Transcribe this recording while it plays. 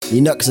He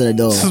knocks on the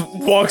door.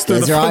 Walks through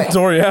the front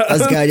door, yeah.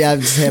 Let's go, yeah,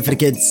 I'm just here for the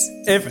kids.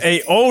 If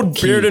a old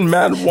bearded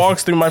man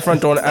walks through my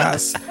front door and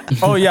asks,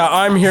 oh yeah,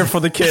 I'm here for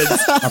the kids.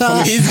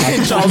 He's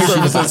in child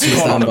services.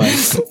 Call on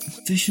him.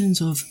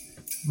 Visions of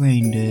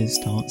reindeers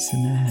dancing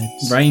in their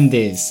heads.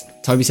 Reindeers.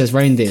 Toby says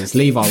reindeers.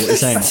 Levi, what are you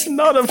saying? That's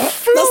not a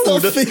food.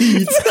 That's not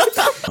feed.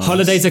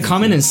 Holidays are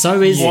coming and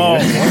so is Whoa.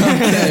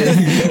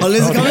 Okay.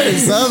 Holidays are coming in,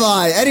 so am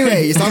I.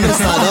 Anyway, it's time to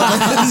stand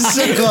up.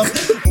 Shook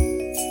off.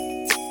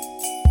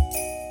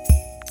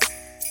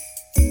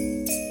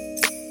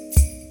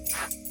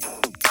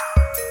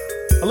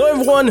 Hello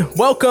everyone,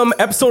 welcome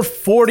episode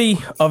 40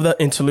 of the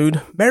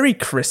Interlude. Merry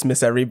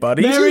Christmas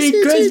everybody. Merry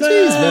Christmas!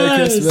 Merry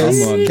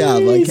Christmas. Come on.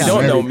 Come on, You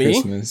don't know Merry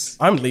me. Christmas.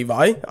 I'm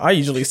Levi. I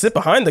usually sit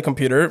behind the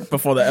computer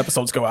before the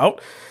episodes go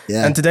out.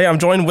 Yeah. And today I'm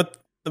joined with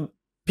the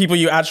people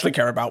you actually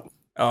care about.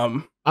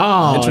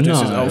 Oh,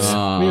 Introduce no. yourselves.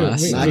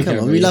 Nah, come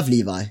on, we love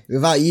Levi.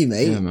 Without you,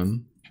 mate. Yeah,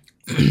 man.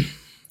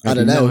 I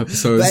don't know. No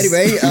episodes. But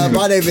anyway,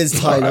 my name is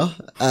Tyler.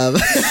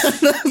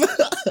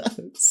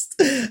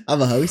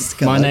 I'm a host.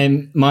 Come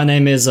on. My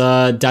name is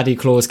Daddy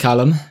Claus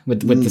Callum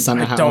with the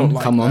Santa I hat don't on.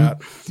 like Come on.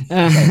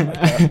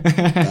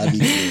 That'd be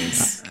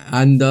nice.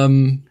 And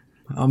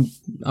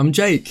I'm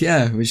Jake.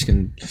 Yeah, we just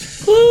can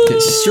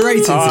get straight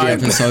into the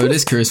episode.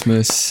 It's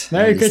Christmas.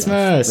 Merry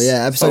Christmas! But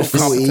yeah, episode 40.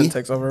 Competent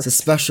takes over. It's a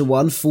special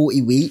one,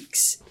 40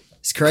 weeks.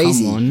 It's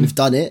crazy. Come on. We've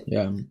done it.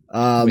 Yeah.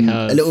 A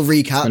little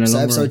recap. been a So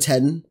long episode run.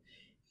 10,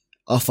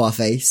 off our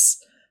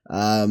face.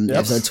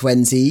 Episode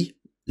 20,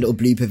 little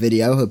blooper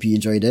video. Hope you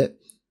enjoyed it.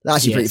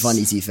 Actually pretty Yes.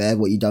 funny, to be fair,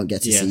 what you don't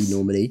get to Yes. see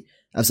normally.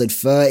 Episode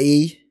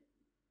 30,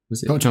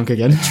 Was it? Got drunk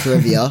again.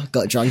 trivia.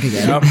 Got drunk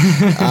again. Yep.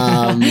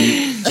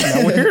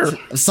 Now we're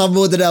here. Some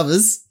more than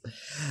others.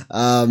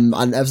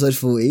 And episode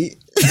 40.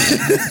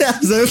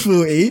 Episode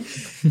 40.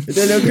 We did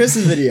a little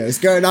Christmas video. It's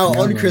going out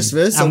on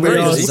Christmas. So And Merry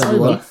we're Christmas, sober.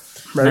 everyone.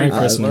 Merry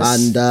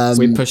Christmas. And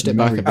We pushed it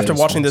back a bit. After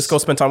watching this, go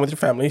spend time with your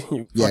family.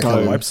 You fucking come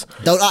on. wipes.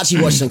 Don't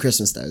actually watch it on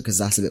Christmas though, because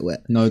that's a bit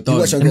wet. No, You don't.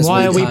 watch it on And Christmas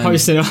why are we time.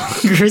 posting on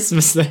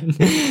Christmas then?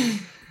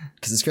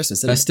 because it's Christmas,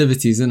 isn't it?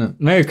 Festivities, isn't it?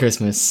 Merry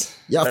Christmas.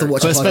 You have to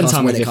watch But a spend podcast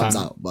time when with it your comes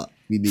family. out, but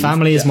we move.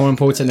 Family is more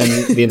important than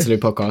the Interlude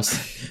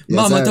podcast. Yeah,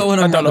 Mum, so- I don't want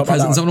to I don't wrap know the about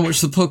presents. that I want to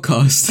watch the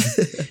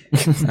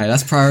podcast. Hey,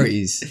 that's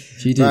priorities.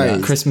 If you do Right.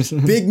 that, Christmas.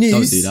 Big news.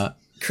 don't do that.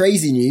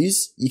 Crazy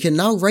news. You can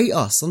now rate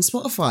us on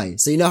Spotify.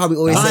 So you know how we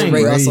always say Dang.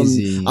 rate us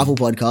Crazy. on Apple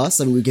Podcasts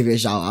and we give you a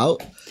shout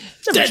out.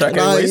 Check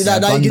No, anyways.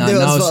 now you can do it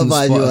Now on it's on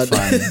Spotify if you want.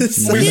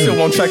 Spotify. We still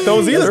won't check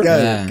those either. Let's go.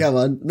 Yeah. Come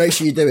on. Make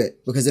sure you do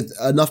it. Because if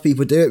enough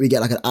people do it, we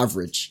get like an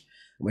average.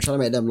 And we're trying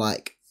to make them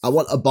like, I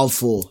want above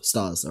 4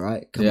 stars,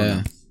 alright? Come Yeah.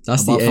 on.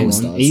 That's the Above aim. 4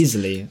 stars.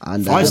 Easily.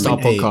 And, 5-star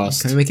 4.8.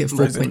 podcast. Can we make it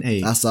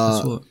 4.8? That's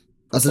what?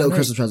 a little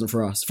Christmas present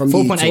for us. From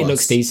you to 4.8 us.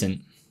 looks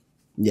decent.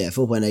 Yeah,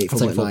 4.8, I'll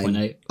take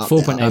 4.9. 4.8.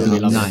 4.8 would be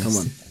lovely. Nice. Come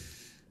on.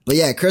 But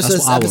yeah,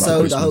 Christmas That's what I want for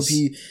episode. I hope Christmas.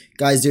 you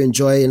guys do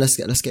enjoy and let's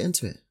get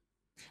into it.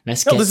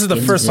 Let's No, get this is the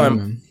into first it.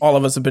 time all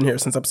of us have been here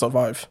since episode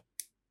 5.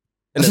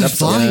 In an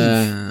Episode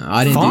episode. 5?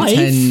 I didn't 5? do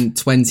 10,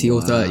 20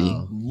 or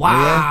 30.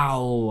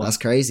 Wow. That's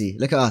crazy.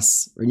 Look at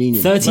us.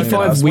 Reunion. 35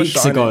 Look at us, weeks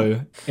we're shining.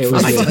 ago. It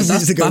was I thought good.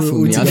 this is going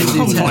baffled me. I didn't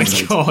do Oh 10. my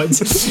god.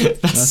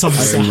 That's so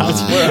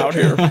sad. We're out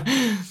here.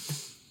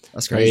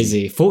 That's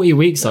crazy. Crazy. 40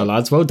 weeks though,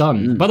 lads. Well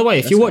done. By the way,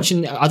 if you're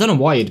watching, I don't know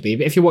why you'd be,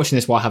 but if you're watching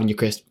this while having your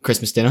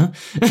Christmas dinner,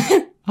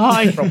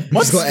 hi. It's got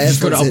Just got it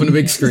AirPods up on in. the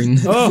big screen.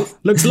 Oh,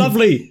 looks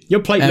lovely.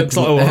 Your plate looks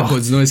like, oh,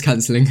 AirPods noise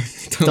cancelling.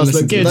 does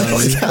look good.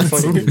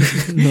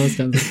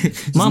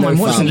 Mum, I'm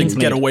watching family. it.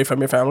 Get away from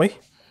your family. All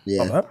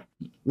Yeah. that.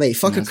 Mate,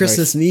 fuck a That's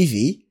Christmas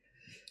movie.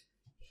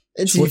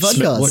 Into the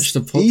podcast. Watch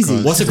the podcast.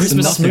 Easy. What's a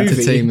Christmas Enough movie?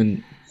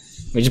 entertainment.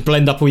 We just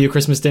blend up all your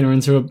Christmas dinner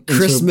into a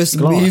Christmas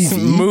glass.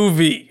 movie?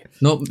 Movie.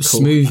 Not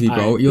smoothie,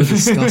 bro. You're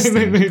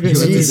disgusting.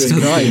 Jesus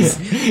Christ.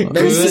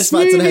 Let me sit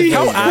back to the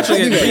Cal headphones.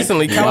 actually Anyway.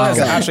 recently, Cal Wow. has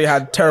actually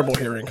had terrible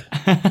hearing.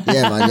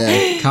 Yeah, man,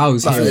 yeah.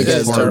 Cows Sorry, here it is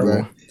is horrible.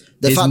 terrible.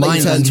 The His fact that you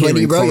mind turned and 20,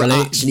 hearing bro, you're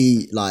correlate.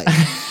 actually, like,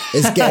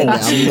 it's getting there.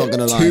 I'm not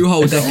going to lie. 2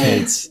 whole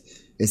decades.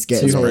 It's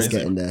getting Too there. It's crazy.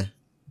 getting there.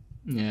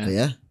 Yeah. But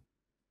yeah.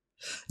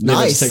 Levi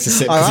Nice. just takes a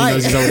sip All because he right.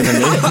 knows he's older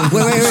than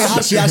me.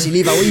 wait. Actually,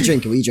 Levi, what are you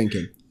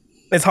drinking?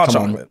 It's hot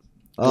Come on. chocolate.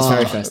 It's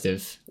very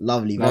festive.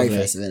 Lovely, very Lovely.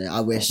 festive, innit?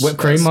 I wish. Whipped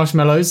cream,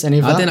 marshmallows, any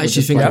of that? I didn't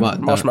actually think Yeah, about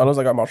that. marshmallows.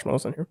 I got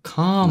marshmallows in here.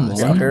 Come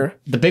Out on. here.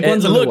 The big It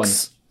ones or little looks-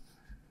 ones?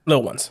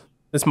 Little ones.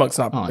 This mug's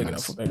not Oh, big nice.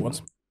 enough for big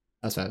ones.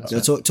 That's fair.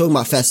 So talking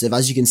about festive,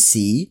 as you can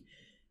see,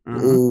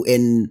 we're all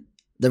in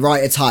the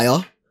right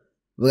attire.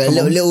 We're a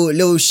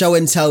little show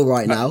and tell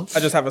right now.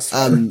 I just have a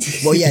sweater.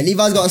 Well, yeah,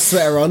 Levi's got a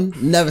sweater on.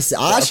 I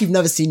actually have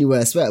never seen you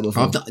wear a sweater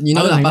before. You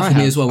know I don't that think I baffled me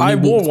have. as well. When I you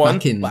wore walked one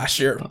back in. last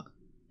year.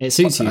 It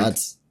suits you.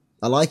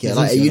 I like it. It's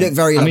Like, also you that. look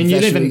very I mean, you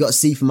professional. live in- You got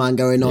Superman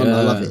going on. I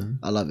Yeah. love it.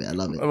 I love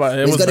it. Well,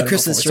 it He's was got a better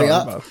Christmas before we tree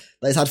started, up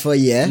that he's had for a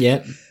year.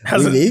 Yeah.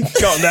 Hasn't Really?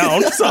 gone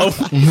down, so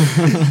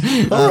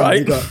all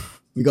right.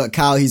 We got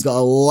Cal. He's got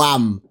a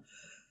wham.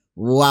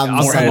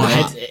 Also,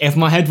 if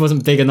my head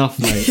wasn't big enough,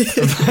 mate,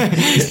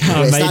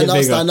 I Wait, made it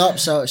bigger. stand up.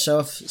 Show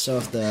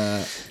off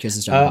the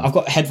Christmas tree. I've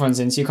got headphones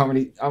in, so you can't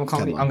really. I'm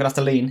gonna have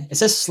to lean. It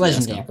says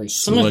Legendary,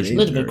 so a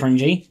little bit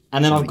cringy.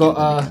 And then I've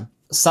got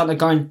Santa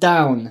going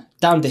down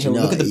the hill.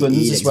 No, Look at the he buns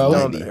looks as well.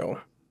 Down the hill.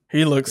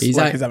 He looks He's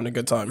like like- he's having a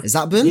good time. Is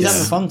that Buns? He's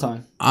having a fun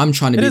time. I'm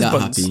trying to It be is that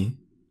buns. happy.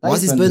 Why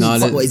is his Buns.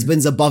 Buns? No, What, his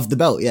Buns above the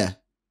belt? Yeah.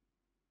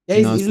 Yeah,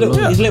 he's, No, he's, it's little,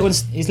 below.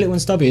 he's little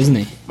and stubby, isn't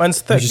he? Man's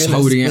I'm thick. just innit?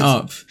 holding it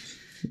up.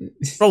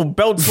 Bro,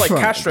 belt's like Bro.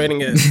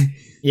 castrating it.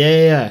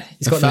 Yeah.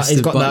 He's got that.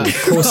 He's festive got that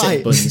bun. corset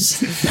Right. buns.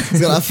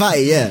 He's got that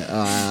fatty, yeah.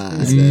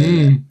 That's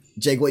good.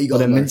 Jake, what you got?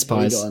 them bro? mince What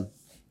you pies. got on?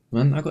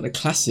 Man, I got the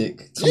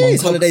classic.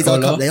 Jeez, holidays are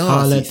coming. They are.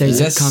 Holidays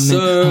are Yes, coming.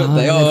 sir,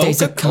 they are.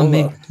 Holidays are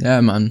coming.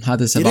 Yeah, man. Had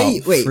this Did about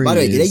they, wait, 3 by the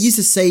way, did they years. use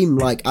the same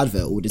like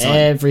advert or design?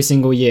 Every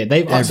single year.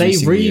 They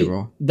single year,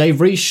 bro. they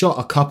reshot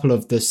a couple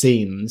of the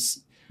scenes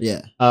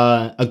Yeah.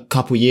 a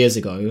couple years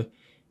ago,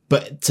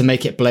 but to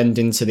make it blend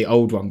into the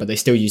old one, but they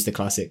still use the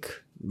classic.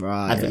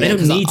 Right. They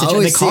don't need to.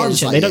 They can't.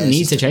 They don't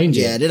need to change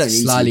it. Yeah, they don't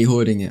need Slightly to.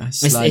 hoarding it.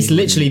 It's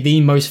literally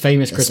the most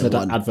famous Christmas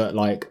one. advert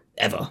like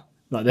ever.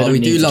 Like they Oh, don't we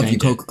need do to love you,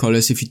 change it.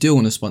 Coca-Cola. So if you do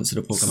want to sponsor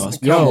the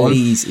podcast, Yo,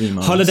 please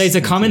email. Holidays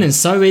us. are coming, and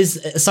so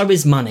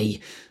is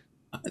money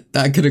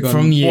That could have gone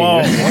from you.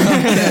 Whoa.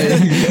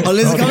 Oh,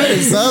 let's come in.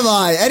 So am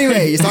I.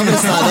 Anyway, it's time to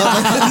sign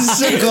up.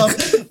 Shook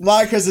off.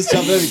 My Christmas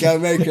jump. There we go.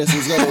 Merry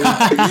Christmas.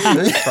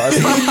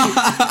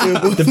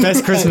 The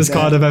best Christmas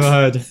card I've ever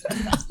heard.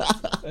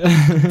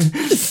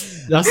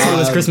 That's all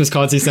those Christmas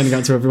cards he's sending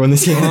out to everyone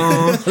this year.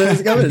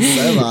 Let's go in.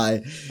 So am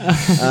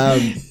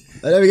I.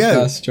 There we go.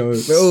 That's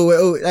jokes. We're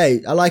all,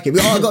 hey, I like it. We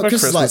all got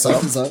Christmas lights up.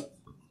 Christmas So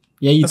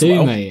Yeah, you do,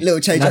 well. mate. little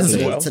change That's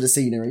to, it. to the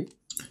scenery.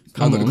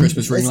 I've got the on.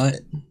 Christmas ring light.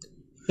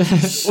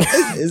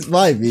 It's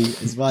vibey.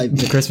 It's vibey.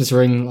 The Christmas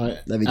ring,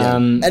 like There we go.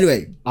 Um,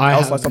 Anyway, I I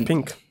was have like a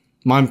pink.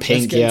 mine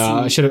pink. get Yeah, to-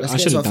 I should have. let's I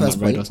get should to have our done first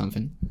that red point. or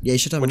something. yeah, you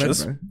should have Which a red,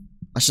 is? bro.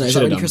 Actually, is Should've that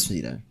really done.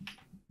 Christmas, though?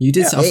 You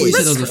did. I thought you It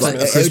said is it was Christmas. a It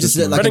Christmas just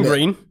one. looked like Red and a bit-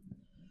 green.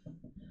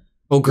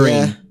 Or green.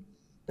 Yeah.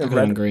 I could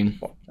have done green.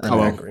 Well, Oh, well.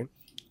 red and green.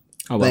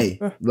 Oh well. Hey,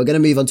 we're gonna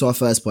move on to our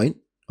first point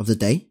of the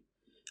day,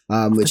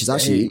 which is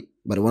actually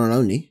by the one and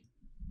only.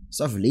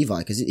 Start with Levi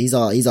because he's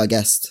our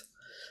guest.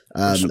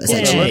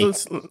 Essentially, Yay.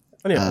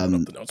 I need to look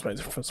up the notes, mate,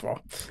 first of all.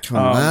 come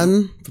on,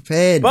 man,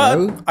 prepared, But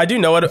bro. I do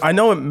know it. I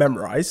know it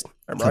memorized.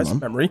 on.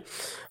 Memory.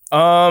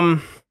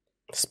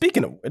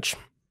 Speaking of which,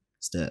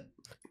 Let's do it.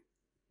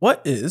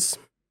 what is?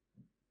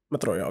 I'm gonna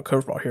throw you a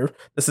curveball here.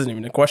 This isn't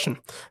even a question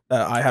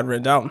that I had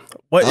written down.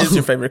 What is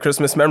your favorite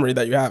Christmas memory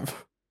that you have?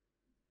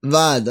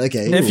 Man,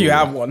 okay. If you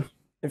have one.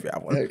 If you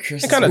have one. Oh, It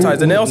Christmas. kind of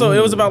ties in. It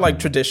was about like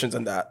traditions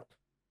and that.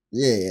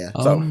 Yeah.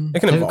 So it can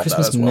Favorite involve that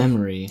Christmas as well.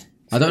 memory.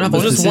 I don't have a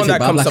Well, just one specific, that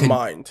but I have comes like to a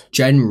mind.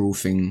 general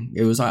thing.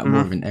 It was like more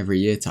of an every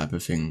year type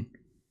of thing.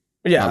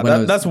 Yeah, Like when I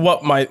was- that's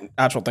what my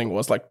actual thing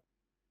was. Like,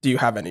 do you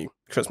have any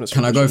Christmas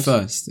Can I go traditions?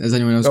 first? Has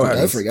anyone else Go got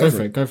ahead. Go for it. Go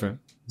for it. Go for it.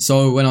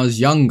 So when I was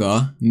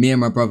younger, me and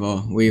my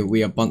brother,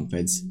 we are bunk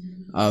beds,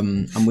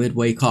 and we'd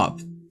wake up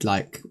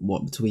like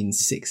between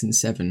 6 and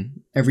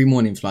 7 every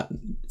morning for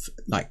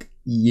like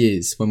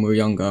years when we were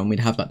younger, and we'd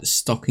have like the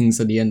stockings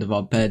at the end of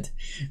our bed,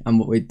 and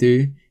what we'd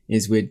do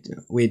is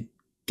we'd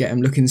get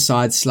them look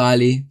inside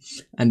slyly,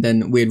 and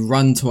then we'd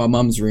run to our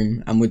mum's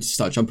room and we'd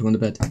start jumping on the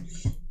bed,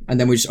 and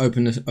then we'd just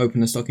open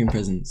the stocking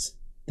presents.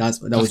 That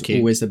was cute.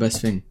 always the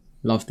best thing.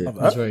 Loved it. Love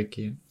That's that. very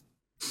cute.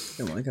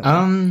 Oh my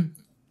God.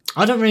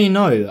 I don't really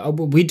know.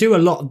 We do a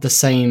lot of the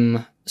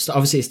same.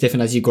 Obviously, it's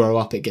different as you grow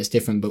up. It gets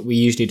different, but we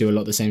usually do a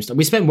lot of the same stuff.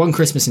 We spent one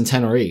Christmas in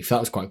Tenerife. That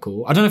was quite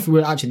cool. I don't know if we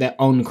were actually there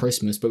on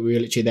Christmas, but we were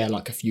literally there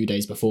like a few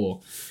days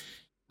before.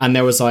 And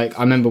there was like,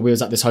 I remember we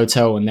was at this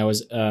hotel, and there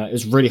was it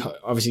was really hot.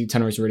 Obviously,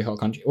 Tenerife's a really hot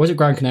country. Or was it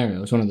Gran Canaria?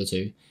 It was one of the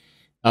two.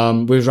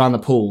 We was around the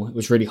pool. It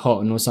was really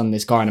hot, and all of a sudden,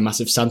 this guy in a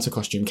massive Santa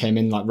costume came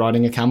in, like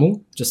riding a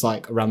camel, just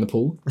like around the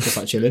pool, just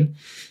like chilling.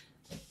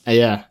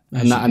 Yeah,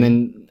 and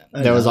then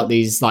there was like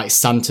these like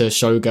Santa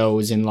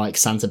showgirls in like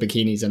Santa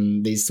bikinis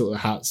and these sort of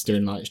hats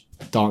doing like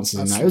dances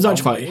and that. It was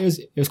actually quite.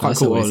 It was quite That's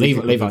cool. always Well, the thing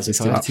with Levi's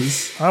excited.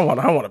 festivities. I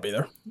want to be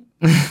there.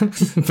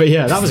 But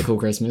yeah, that was a cool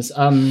Christmas.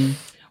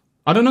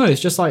 I don't know.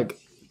 It's just like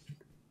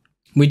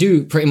we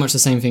do pretty much the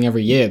same thing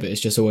every year, but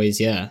it's just always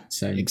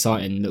Same.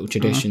 exciting little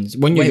traditions.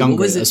 When you're Wait, what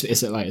younger, was it?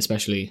 it's like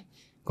especially.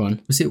 Go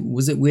on.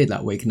 Was it weird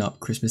like waking up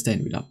Christmas Day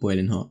and be like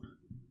boiling hot?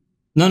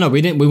 No,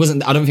 we didn't. We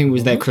wasn't. I don't think we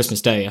was there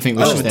Christmas Day. I think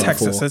we I was live just in there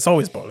Texas. before. It's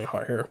always boiling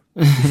hot here.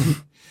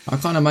 I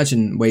can't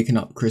imagine waking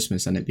up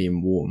Christmas and it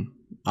being warm.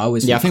 I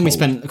always Yeah, I feel think we cold.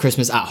 spent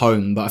Christmas at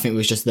home, but I think we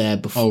was just there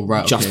before. Oh,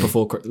 right, just okay.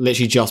 before,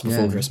 literally just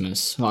before Yeah.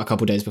 Christmas, like a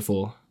couple days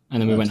before,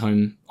 and then we went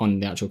home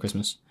on the actual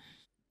Christmas.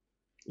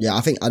 Yeah,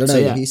 I don't know So,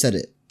 yeah. who said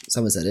it.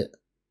 Someone said it.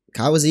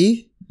 Kai, was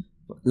he?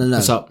 No.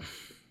 What's up?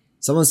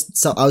 I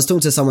was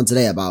talking to someone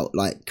today about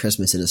like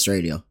Christmas in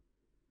Australia.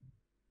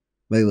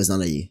 Maybe it was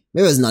none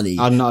of you.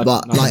 I'm not-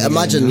 But I don't like, think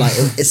imagine it- like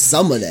it's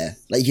summer there.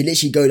 Like you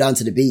literally go down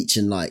to the beach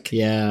and like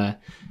Yeah,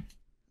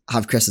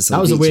 have Christmas. On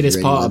that was the beach weirdest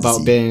if you really part wanted to about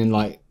see. being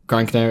like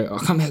Gran Canaria. I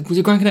can't remember, was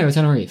it Gran Canaria or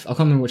Tenerife? I can't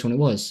remember which one it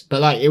was. But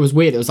like, it was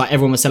weird. It was like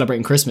everyone was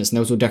celebrating Christmas and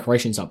there was all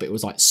decorations up. It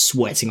was like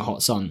sweating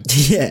hot sun.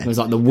 Yeah, It was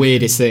like the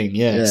weirdest thing.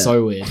 Yeah, Yeah.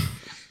 so weird.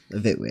 a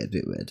bit weird.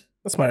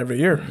 That's my every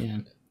year. Yeah,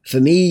 For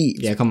me,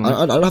 Yeah, come on.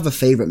 I don't have a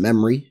favorite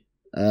memory.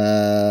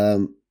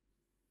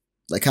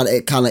 Like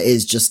it kind of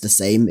is just the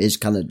same. It's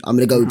kind of I'm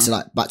gonna go to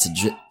like back to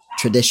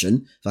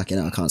tradition. Fucking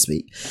hell, I can't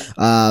speak.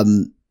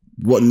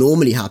 What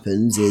normally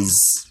happens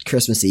is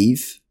Christmas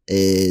Eve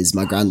is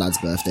my granddad's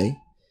birthday,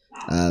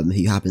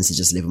 who happens to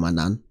just live with my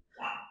nan.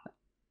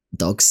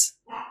 Dogs.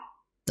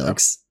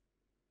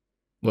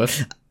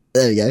 What?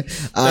 There we go.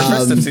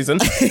 Festive season.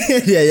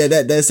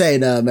 They're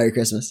saying Merry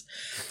Christmas.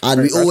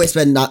 And we always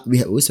spend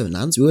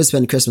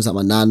Christmas at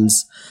my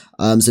nan's.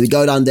 So we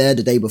go down there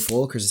the day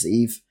before Christmas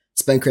Eve,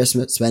 spend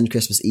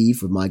Christmas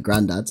Eve with my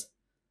granddad,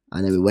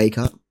 and then we wake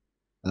up,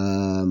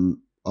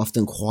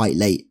 often quite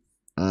late.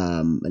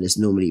 And it's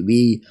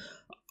normally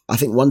I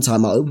think one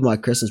time I opened my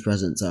Christmas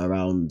presents at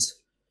around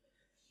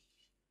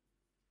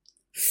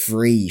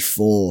 3,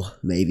 4,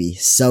 maybe.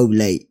 So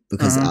late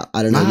because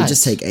I don't know. We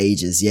just take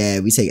ages. Yeah,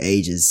 we take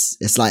ages.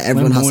 It's like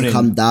everyone has to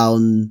come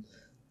down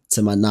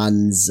to my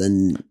nan's,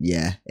 and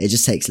yeah, it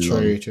just takes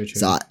long. True.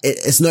 So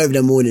it's not even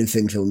a morning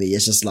thing for me.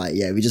 It's just like,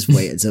 yeah, we just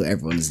wait until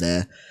everyone's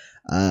there,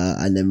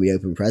 and then we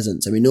open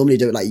presents. And we normally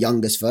do it like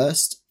youngest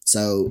first.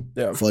 So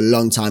for a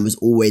long time it was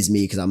always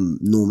me because I'm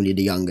normally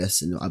the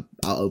youngest, and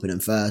I'll open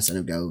them first and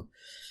I'll go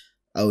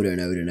older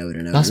and older and older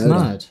and older. That's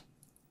mad.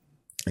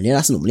 And yeah,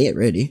 that's normally it,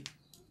 really.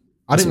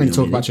 I didn't really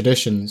talk about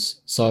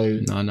traditions, so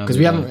because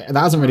that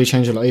hasn't really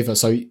changed a lot either.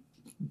 So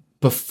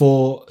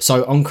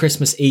on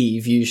Christmas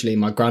Eve, usually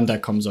my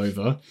granddad comes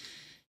over,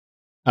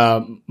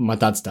 my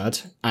dad's dad,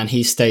 and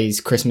he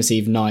stays Christmas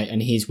Eve night,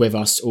 and he's with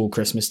us all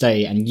Christmas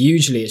Day. And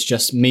usually it's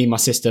just me, my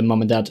sister,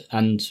 mum and dad,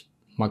 and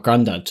my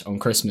granddad on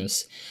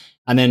Christmas.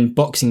 And then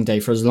Boxing Day,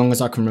 for as long as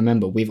I can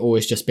remember, we've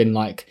always just been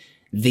like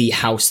the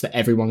house that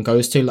everyone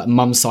goes to, like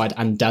mum's side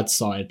and dad's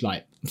side,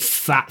 like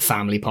fat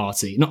family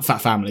party, not fat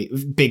family,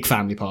 big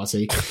family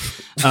party.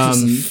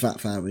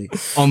 Fat family.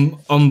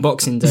 On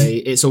Boxing Day,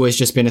 it's always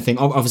just been a thing.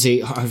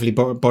 Obviously, hopefully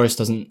Boris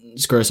doesn't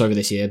screw us over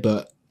this year,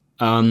 but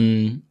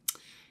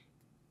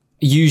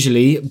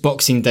usually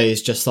Boxing Day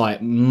is just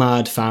like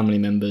mad family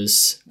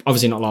members.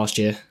 Obviously not last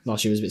year.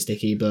 Last year was a bit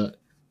sticky, but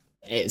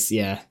it's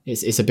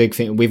a big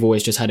thing. We've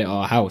always just had it at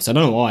our house. I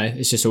don't know why.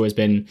 It's just always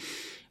been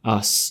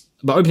us.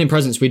 But opening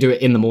presents, we do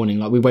it in the morning.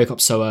 Like we wake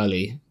up so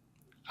early,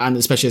 and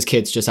especially as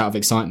kids, just out of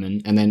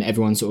excitement. And then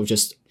everyone sort of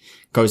just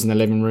goes in the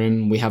living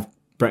room. We have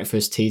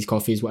breakfast, teas,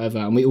 coffees, whatever,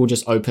 and we all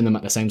just open them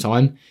at the same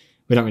time.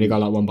 We don't really go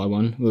like one by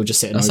one. We'll just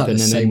sit and open. Like the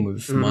and same then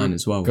with mine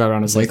as well. Go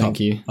around and say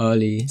thank you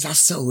early. That's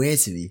so weird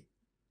to me.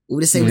 All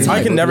the same time.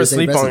 I can never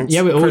sleep on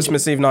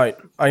Christmas Eve night.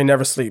 I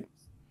never sleep.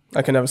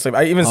 I can never sleep.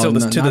 I even still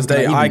to this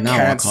day I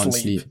can't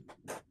sleep.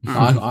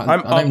 I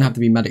don't even have to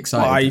be mad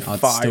excited.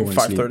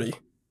 5:30.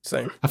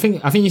 Same. I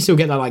think you still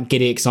get that like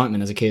giddy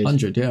excitement as a kid.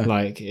 100, yeah.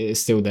 Like it's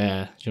still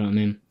there. Do you know what I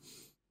mean?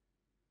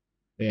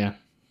 But yeah.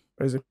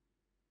 Crazy.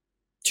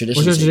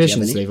 Traditions. What's your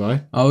traditions, Levi?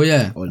 Oh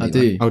yeah, I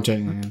do. Oh,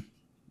 Jane.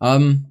 Yeah.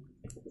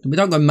 We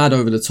don't go mad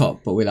over the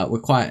top, but we're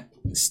quite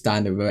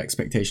standard with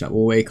expectation. Like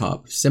we'll wake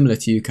up, similar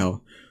to you,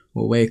 Kel.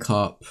 We'll wake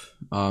up,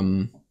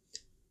 then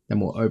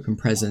we'll open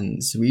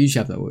presents. We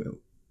usually have that.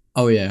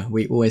 Oh yeah,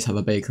 we always have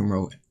a bacon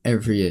roll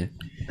every year,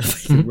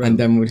 and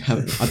then we'd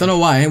have. I don't know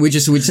why we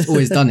just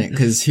always done it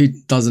because who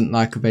doesn't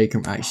like a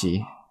bacon?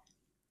 Actually,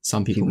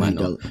 some people might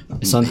not.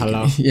 It's on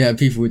halal. Yeah,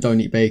 people who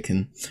don't eat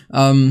bacon.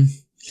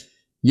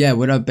 Yeah,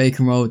 we'd have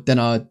bacon roll. Then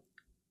I'd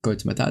go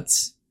to my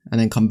dad's and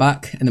then come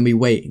back, and then we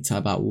wait until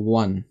about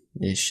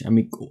 1-ish,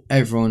 and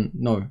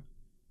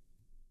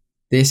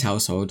this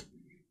household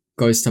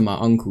goes to my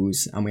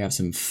uncle's, and we have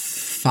some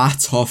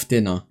fat off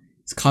dinner.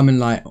 It's coming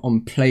like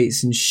on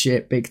plates and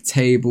shit, big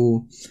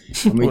table,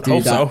 and we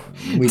do that. So.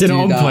 We dinner do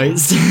on that.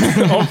 Plates.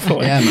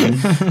 Yeah, man,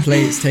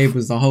 plates,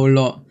 tables, the whole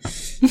lot.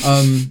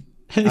 And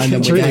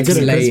then we get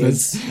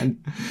slates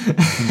and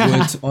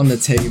wood on the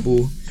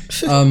table.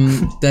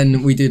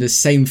 Then we do the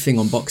same thing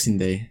on Boxing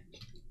Day,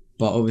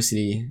 but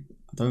obviously,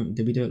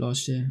 did we do it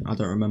last year? I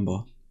don't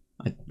remember.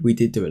 We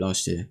did do it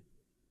last year.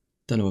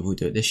 Don't know if we'll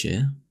do it this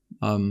year.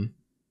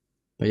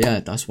 But yeah,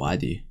 that's what I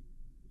do.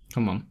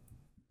 Come on,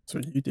 that's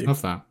what you do.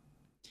 Love that.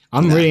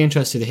 I'm really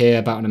interested to hear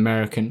about an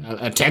American,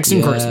 a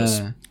Texan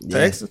Christmas. Yeah.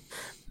 Texas.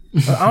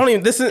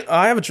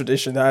 I have a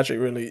tradition that I actually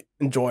really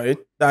enjoy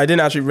that I didn't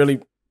actually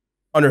really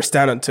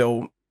understand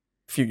until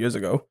a few years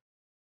ago.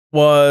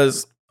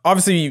 Was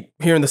obviously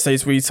here in the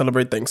States we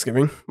celebrate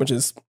Thanksgiving, which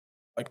is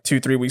like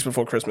 2-3 weeks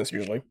before Christmas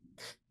usually.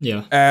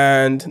 Yeah,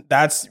 and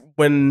that's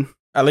when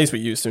at least we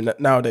used to.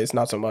 Nowadays,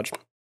 not so much.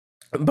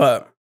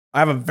 But I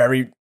have a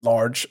very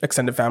large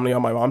extended family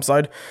on my mom's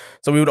side,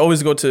 so we would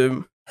always go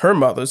to her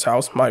mother's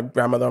house, my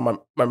grandmother, my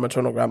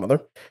maternal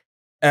grandmother.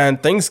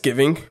 And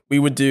Thanksgiving, we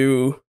would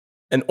do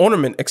an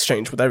ornament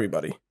exchange with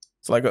everybody.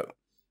 It's like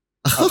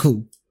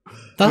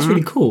that's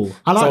really cool.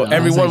 I like so that.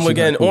 Everyone would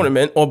get an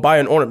ornament or buy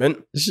an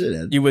ornament.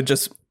 Shit. You would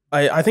just,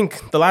 I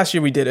think the last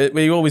year we did it,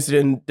 we always did it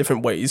in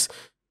different ways.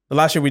 The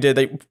last year we did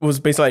it was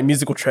basically like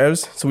musical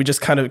chairs. So we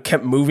just kind of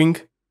kept moving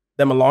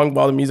them along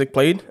while the music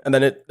played, and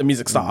then the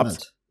music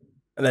stopped.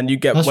 And then you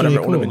get whatever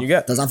ornament you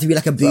get. Does that have to be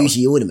like a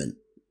bougie ornament?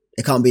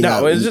 It can't be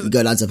No, like it's you just-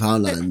 go down to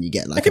Poundland and you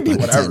get like It could be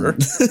whatever.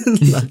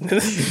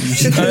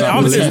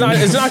 Obviously,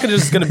 it's not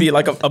just going to be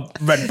like a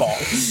red ball.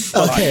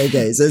 But like,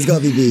 Okay. So it's got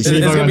to be beef. it's go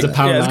gonna to be,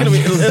 Poundland. it's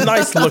going to be a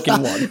nice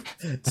looking one.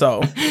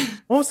 So,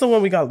 what was the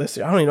one we got this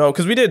year? I don't even know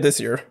because we did this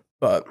year,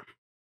 but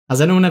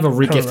Has anyone ever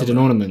regifted an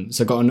remember. ornament?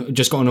 So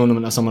just got an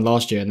ornament of someone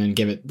last year and then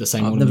give it the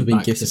same I've ornament never been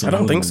back gifted to I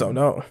someone? don't think so.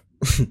 No,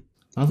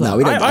 No,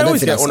 we don't. I don't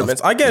always think get that's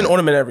ornaments. stuff- I get an yeah.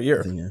 ornament every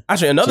year. Yeah.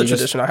 Actually, another So you just-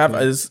 tradition I have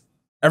is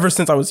ever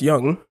since I was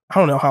young. I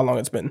don't know how long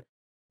it's been,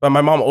 but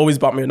my mom always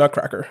bought me a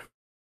nutcracker.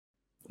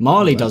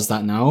 Marley does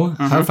that now.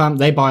 Mm-hmm. Her fam,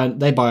 they buy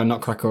a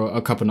nutcracker or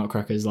a couple of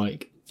nutcrackers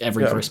like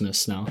every Yeah.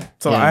 Christmas now.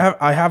 So yeah.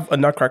 I have a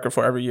nutcracker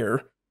for every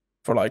year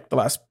for like the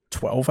last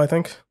 12, I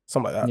think,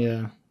 something like that.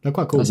 Yeah, they're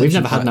quite cool. That's We've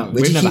actually never had quite- nut.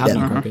 Where'd We've you never keep had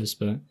them? nutcrackers,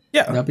 but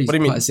Yeah. That'd be What do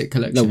you mean? quite a sick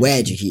collection. No,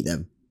 where do you keep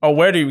them? Oh,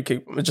 where do you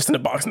keep? Just in a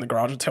box in the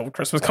garage until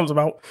Christmas comes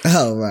about.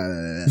 Oh,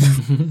 right.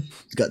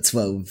 You got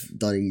 12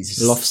 Donnies.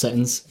 loft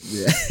settings.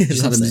 Yeah.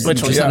 Just had them, Literally,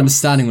 just yeah. had them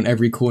standing on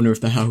every corner of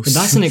the house. But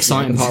that's an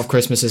exciting part of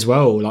Christmas as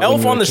well. Like when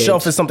Elf you're on a the kid.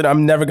 Shelf is something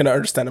I'm never going to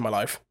understand in my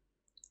life.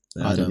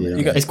 I don't know.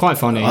 You got- It's quite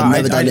funny. I've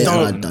never done it, and I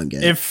don't- don't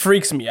get It it.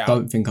 freaks me out.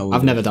 Don't think I would.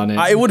 I've never done it.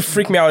 It would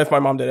freak me out if my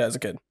mom did it as a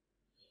kid.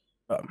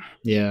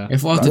 Yeah.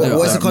 If I was to do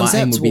What's it, the my aim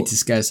concept? would be What- to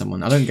scare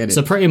someone. I don't get it.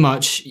 So pretty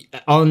much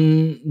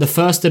on the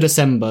 1st of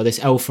December,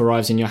 this elf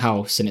arrives in your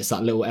house, and it's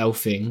that little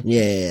elf thing.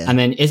 Yeah. And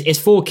then it's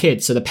for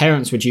kids, so the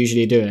parents would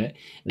usually do it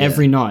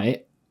every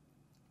night.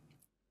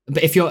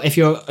 But if you do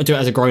it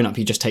as a grown up,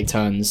 you just take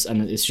turns,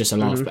 and it's just a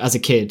laugh. But as a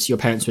kid, your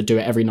parents would do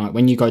it every night.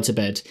 When you go to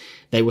bed,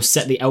 they will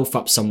set the elf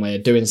up somewhere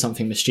doing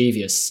something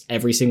mischievous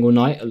every single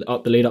night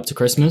up the lead up to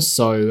Christmas.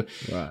 So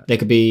Right. they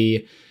could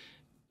be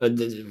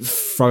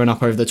throwing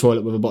up over the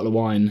toilet with a bottle of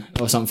wine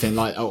or something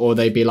like, or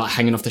they'd be like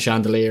hanging off the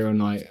chandelier and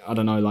like I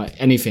don't know, like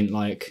anything.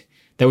 Like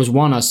there was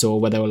one I saw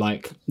where they were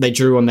like they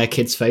drew on their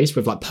kid's face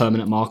with like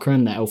permanent marker,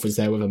 and the elf was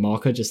there with a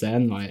marker just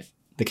then. Like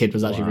the kid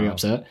was actually really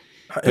upset.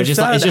 If just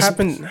that like- it's just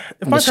happened,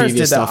 if my parents did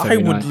mischievous that, stuff I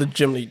every would night.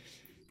 legitimately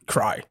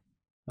cry. I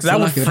Because that feel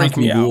would like it freak have to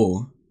me be out.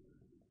 war.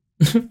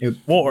 It would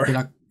War. be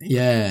like,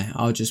 yeah,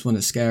 I would just want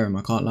to scare him.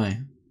 I can't lie.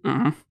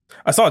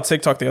 I saw a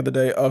TikTok the other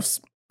day of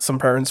some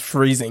parents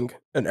freezing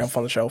an elf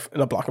on the shelf in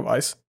a block of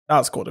ice. That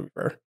was cool to be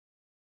fair.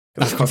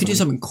 That's quite If you do funny.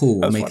 something cool,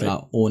 That's make it funny.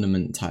 like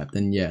ornament type,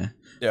 then yeah.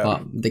 Yeah.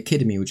 But the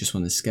kid in me would just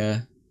want to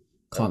scare.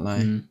 Can't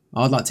lie.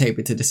 I would like tape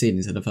it to the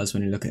ceiling so the first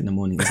one you look at in the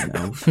morning is an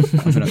elf. I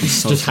feel like it's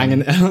so Just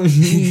funny.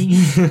 hanging.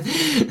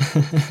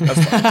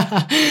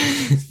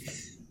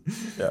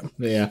 Yeah.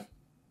 But yeah,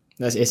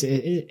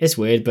 it's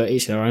weird, but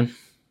each their own.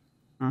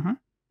 Mhm.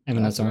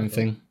 Everyone has their own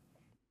thing.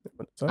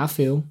 So- I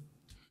feel.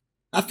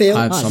 I feel.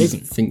 I have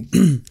decent.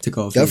 something to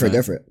go off. Go for it. about.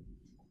 Go for it.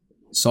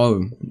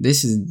 So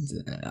this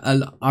is,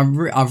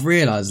 I've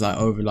realized like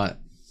over like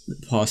the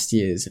past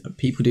years,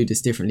 people do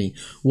this differently.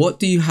 What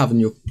do you have on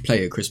your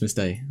plate at Christmas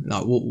Day?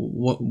 Like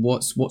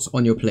what's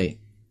on your plate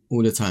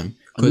all the time?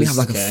 We have Because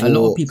like a lot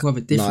of fork, people have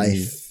it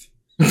differently.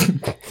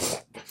 knife.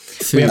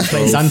 We have Food,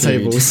 plates and food.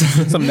 tables.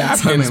 Some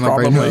napkins, Don't make my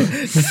brain probably.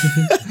 hurt.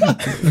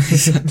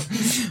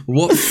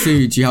 What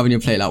food do you have on your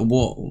plate? Like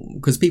what?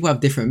 Because people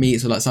have different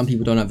meats, or like some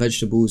people don't have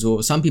vegetables,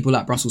 or some people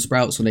like Brussels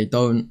sprouts, or they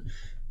don't.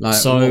 Like,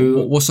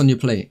 So- what's on your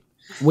plate?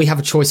 We have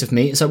a choice of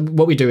meat. So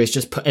what we do is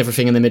just put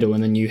everything in the middle,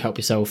 and then you help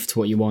yourself to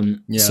what you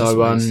want. Yeah, So that's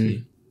what I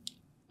see.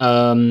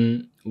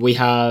 we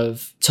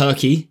have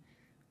turkey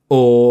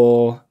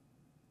or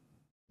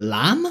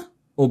lamb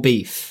or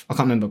beef. I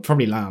can't remember.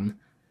 Probably lamb.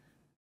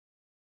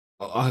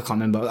 I can't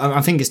remember.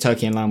 I think it's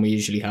turkey and lamb we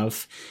usually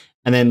have.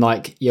 And then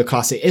like your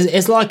classic,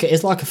 it's like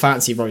a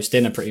fancy roast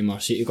dinner pretty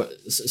much. You've got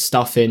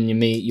stuff in your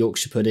meat,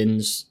 Yorkshire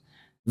puddings,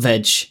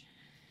 veg.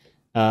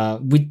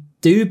 We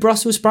do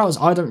Brussels sprouts.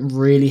 I don't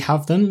really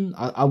have them.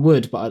 I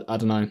would, but I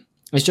don't know.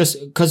 It's just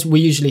because we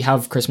usually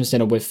have Christmas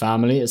dinner with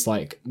family. It's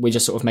like we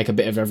just sort of make a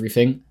bit of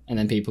everything, and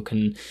then people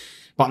can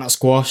butternut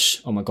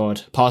squash. Oh my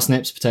god,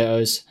 parsnips,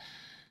 potatoes,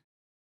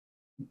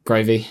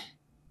 gravy.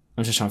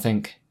 I'm just trying to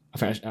think. I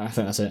think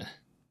that's it.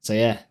 So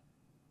yeah,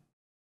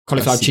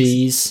 cauliflower That's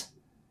cheese.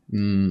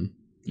 Yeah,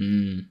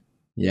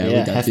 Yeah, we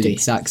do the hefty.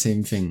 exact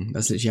same thing.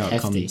 That's literally how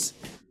it Hefty. comes.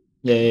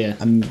 Yeah.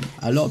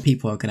 A lot of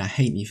people are gonna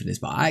hate me for this,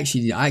 but I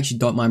actually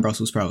don't mind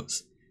Brussels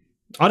sprouts.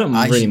 I don't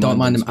I actually really don't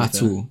mind them to be at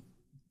fair. all.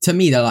 To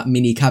me, they're like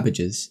mini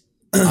cabbages.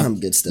 I'm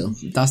good still.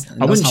 That's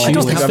I wouldn't how I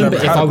don't choose think to I've have them, ever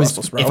but had a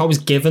Brussels sprout. if I was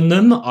given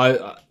them,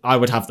 I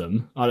would have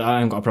them. I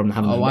haven't got a problem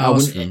having Oh, them. why But I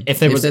ask wouldn't, them? if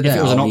there If was they're if it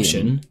there, was an I'll eat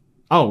option.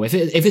 Oh, if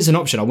it's an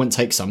option, I wouldn't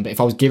take some. But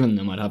if I was given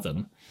them, I'd have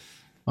them.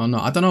 Oh no,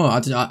 I don't know.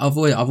 I've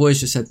always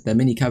just said they're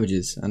mini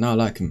cabbages, and now I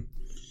like them.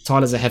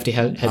 Tyler's a hefty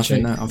head I shape.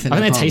 think I that- I think think they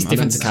they're taste calm.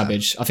 different I to don't-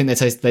 cabbage. I think they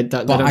taste. They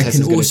don't But I taste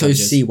can as good as also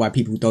cabbages. see why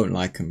people don't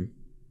like them,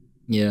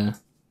 Yeah,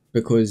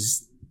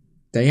 because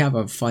they have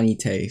a funny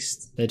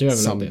taste. they do have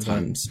a little bit of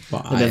sometimes,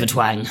 but a bit of a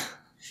twang.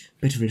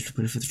 bit of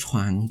a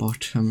twang.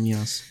 But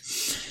yes,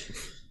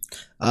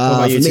 What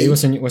about you for two?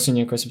 me, What's on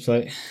your Christmas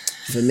plate?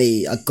 for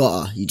me, I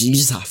gotta. You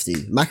just have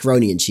to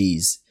macaroni and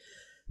cheese.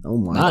 Oh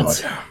my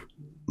Nads. god.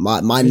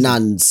 My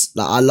nan's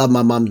like I love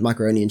my mum's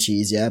macaroni and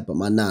cheese, yeah, but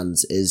my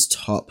nan's is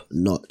top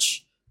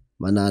notch.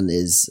 My nan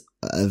is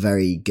a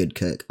very good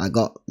cook.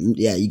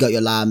 You got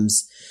your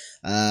lambs,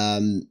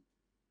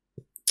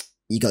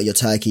 you got your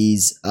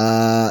turkeys,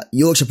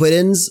 Yorkshire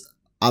puddings.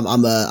 I'm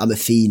a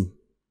fiend.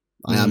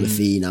 I am a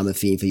fiend. I'm a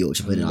fiend for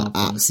Yorkshire pudding. I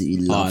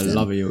absolutely love them. I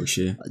love a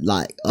Yorkshire.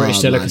 Like British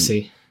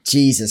delicacy. Man.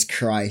 Jesus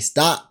Christ.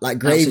 That, like,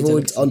 gravy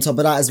on top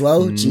of that as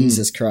well.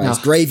 Jesus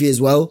Christ. Gravy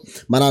as well.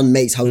 My nan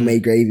makes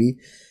homemade gravy.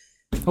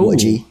 What a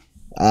G.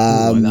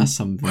 That's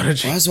something. What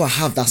else do I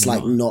have that's,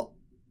 like, not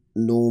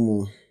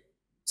normal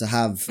to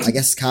have? I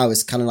guess cow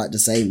is kind of like the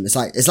same. It's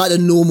like the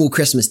normal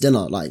Christmas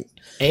dinner. Like,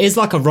 it is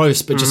like a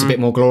roast, but just a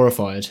bit more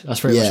glorified. That's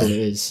pretty much what it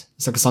is.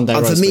 It's like a Sunday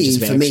roast.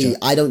 For me,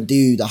 I don't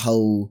do the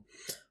whole,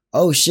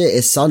 oh shit,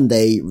 it's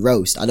Sunday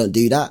roast. I don't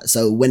do that.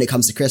 So when it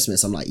comes to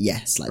Christmas, I'm like,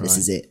 yes, like this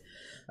is it.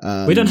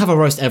 We don't have a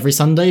roast every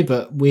Sunday,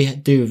 but we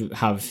do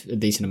have a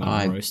decent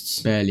amount of roasts.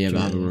 Barely ever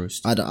have a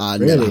roast. I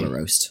never have a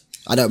roast.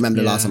 I don't remember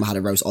the last time I had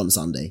a roast on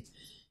Sunday.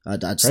 I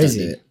just don't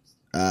do it.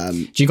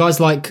 Do you guys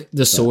like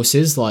the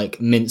sauces,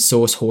 like mint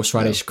sauce,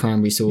 horseradish,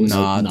 cranberry sauce?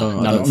 None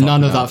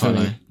of that for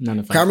me. None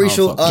of that. Cranberry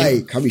sauce.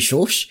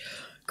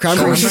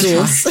 Cranberry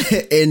sauce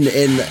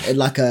in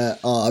like a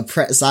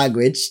Pret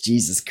sandwich.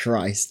 Jesus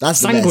Christ,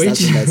 that's the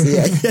best. That's the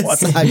best. Yeah,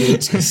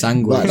 sandwich.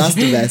 Sandwich. But that's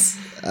the best.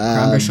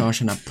 Cranberry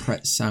sauce and a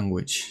Pret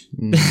sandwich.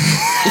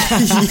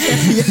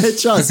 Yeah,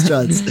 trust.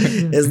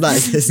 It's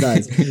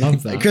nice.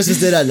 Love that. Christmas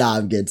dinner, nah,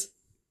 I'm good.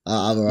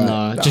 I'm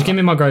alright. Just give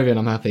me my gravy and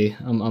I'm happy.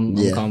 I'm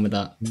calm with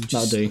that.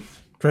 That'll do.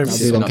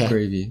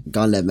 Gravy.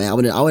 Go on, mate. I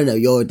want to know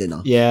your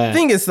dinner. Yeah. The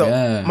thing is,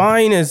 though,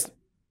 mine is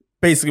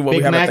basically what Big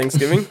we have Mac. at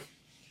Thanksgiving.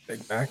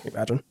 Big Mac,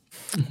 imagine.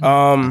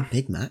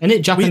 Big Mac. And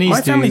it Japanese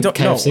my family do don't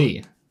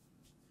KFC.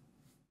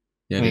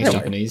 Yeah, I think it's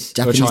Japanese.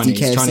 Japanese Or do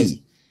KFC. Chinese.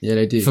 Yeah,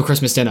 they do. For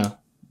Christmas dinner.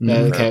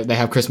 They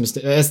have Christmas.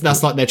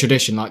 That's like their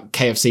tradition, like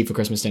KFC for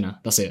Christmas dinner.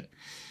 That's it.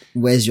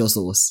 Where's your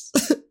sauce?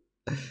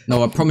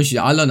 No, I promise you,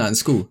 I learned that in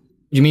school.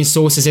 You mean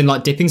sauce is in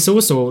like dipping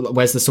sauce, or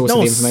where's the source of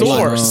the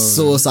information?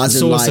 Sauce as in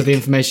Source like, of the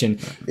information.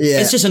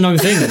 Yeah. It's just a known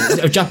thing. I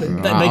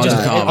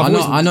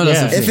know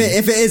that's a thing.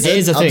 If it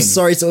is a I'm thing.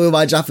 sorry to all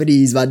my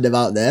Japanese man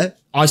out there.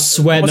 I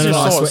swear, What's no, your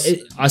I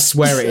sauce?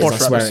 swear it is. I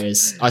Horseradish. swear it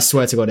is. I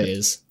swear to God it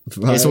is.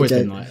 Right, It's always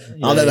okay. been like.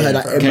 I've never heard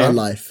that in my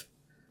life.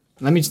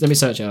 Let me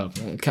search it up.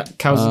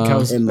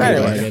 Cows. in my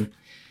anyway. life.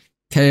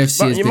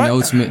 KFC has you been might- the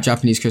ultimate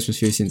Japanese Christmas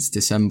food since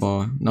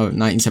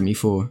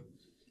 1974.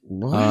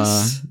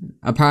 What?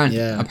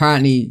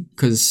 Apparently,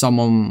 because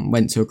someone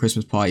went to a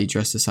Christmas party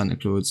dressed as Santa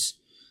Claus,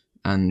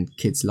 and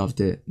kids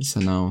loved it, so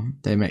now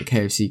they make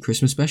KFC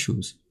Christmas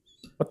specials.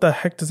 What the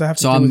heck does that have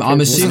to So do with I'm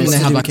KFC? assuming What's they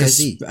to have do like with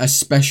KFC? a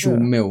special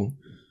meal.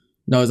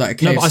 No, it's like a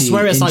KFC No, but I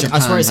swear it's in like- I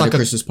Japan swear it's had like a a-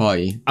 Christmas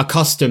party. A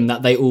custom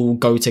that they all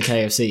go to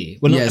KFC.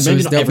 Well, Yeah, not, so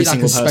maybe not there'll every be like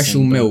single a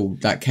special person, but- meal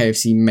that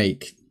KFC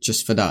make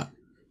just for that.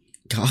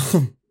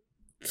 Calm.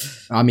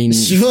 I mean,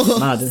 Sure.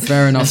 Mad.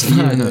 fair enough. For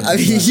you, innit? I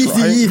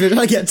mean, you even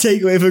trying to get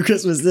takeaway for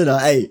Christmas dinner,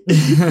 hey.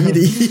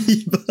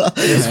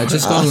 Yeah, I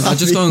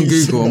just go on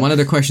Google, and one of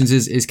the questions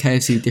is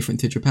KFC different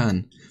to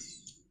Japan?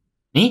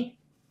 Eh?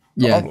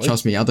 Yeah, Probably.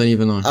 trust me, I don't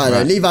even know. I don't know.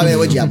 Right. Leave out here.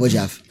 What'd you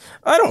have?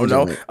 I don't What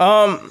do you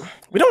know.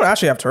 We don't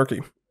actually have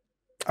turkey.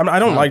 I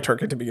don't like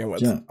turkey to begin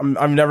with. Yeah.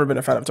 I've never been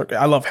a fan of turkey.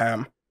 I love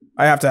ham.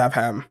 I have to have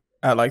ham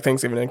at like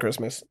Thanksgiving and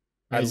Christmas.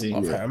 Crazy. I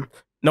love ham.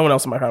 No one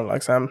else in my family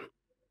likes ham.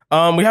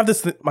 We have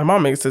this. My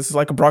mom makes this. It's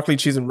like a broccoli,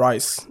 cheese, and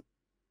rice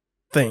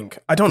thing.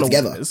 I don't know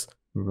Together? what it is.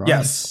 Right.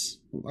 Yes,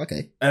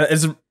 Okay. and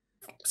it's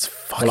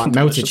fucking like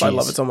melted delicious. I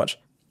love cheese. it so much.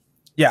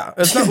 Yeah,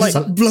 it's not like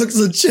Blocks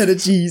of cheddar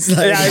cheese.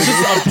 Like, yeah, it's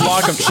just a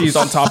block of cheese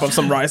on top of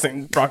some rice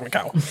and broccoli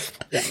cow.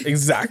 Yeah,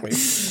 exactly.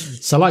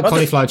 So like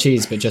cauliflower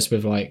cheese, but just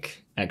with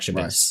like extra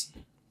bits. rice.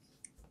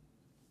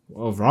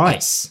 Oh,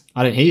 rice.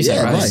 I didn't hear you say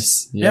Yeah, rice.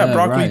 rice. Yeah,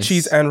 broccoli, rice.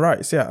 cheese, and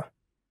rice. Yeah.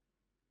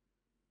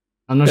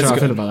 I'm not It's sure how I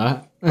good. feel about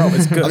that. Oh,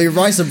 it's good. I mean,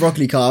 rice and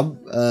broccoli calm.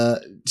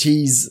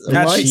 Cheese and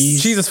Yeah, rice.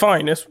 cheese is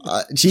fine. It's,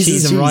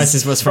 Cheese and rice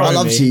is what's I throwing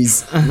love me.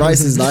 cheese. Rice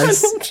is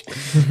nice.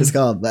 It's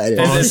calm, but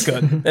anyway. it's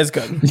good. It's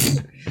good.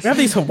 We have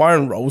these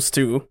Hawaiian rolls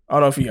too. I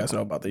don't know if you guys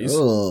know about these.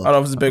 Oh, I don't know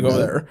if it's big over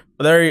there,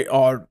 but they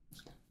are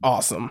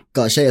awesome.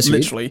 God, share your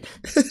screen. Literally.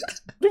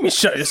 Let me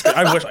show you.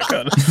 I wish I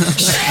could.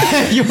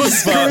 Your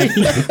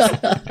screen.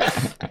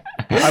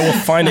 I will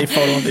find a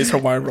photo of these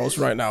Hawaiian rolls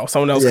right now.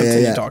 Someone else Yeah,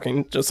 continue yeah.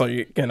 talking, just so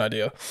you get an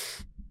idea.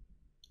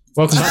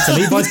 Welcome back to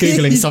Levi's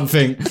Googling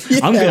something.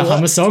 I'm going to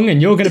hum a song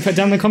and you're going to put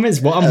down in the comments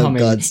what I'm humming.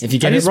 God. If you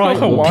get How do it you right,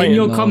 spell we'll pin Hawaiian?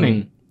 your No.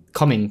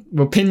 comment.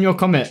 We'll pin your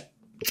comment.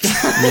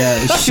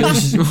 Yeah,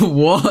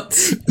 what?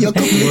 Your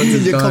comment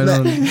in your going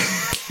comment. on?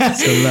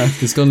 It's gone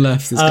left. It's gone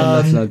left. It's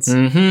gone left, lads.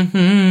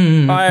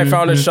 I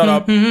found it. Shut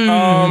up. Oh,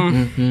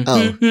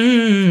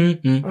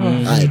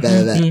 alright,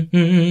 bet.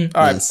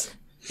 All right. Yes.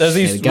 There's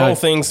There these we go. little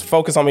things.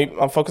 Focus on me.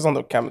 I'll focus on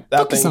the camera. That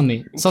Focus thing. on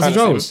me. Sausage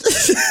Kinda rolls.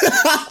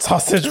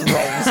 Sausage rolls.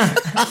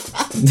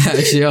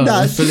 Actually, are.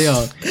 Nah. They fully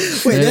are.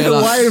 Wait, they're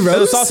like- Hawaiian They're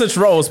rolls? sausage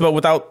rolls, but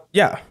without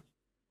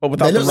but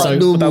without They the look ro- like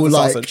without normal, the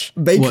like, sausage.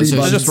 bakery What, so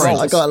buns. it's just I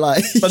rolls? can't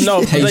lie. But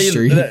no,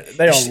 Pastry. they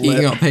are Just eating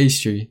lit. up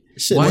pastry.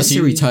 Shit, Why what's is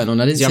Siri turned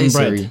on? I didn't say Yum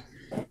bread. Siri.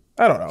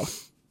 I don't know.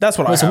 That's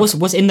what I So have.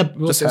 what's in the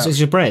what's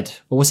your bread?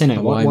 Or what's in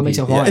it? What makes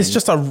it Hawaiian? It's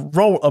just a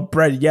roll of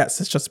bread.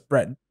 Yes, it's just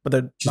bread, but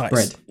they're Just nice.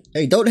 bread.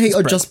 Hey, don't hate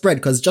on Just Bread,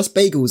 because Just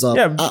Bagels are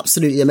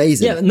absolutely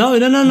amazing. Yeah, no.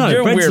 You're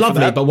Bread's weird for lovely,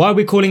 that. but why are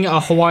we calling it a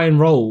Hawaiian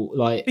roll?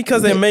 Like,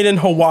 Because they're made in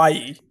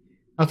Hawaii.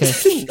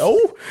 okay. No?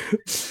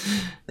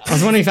 I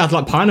was wondering if it had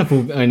like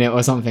pineapple in it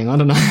or something. I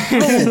don't know.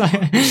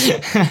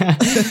 I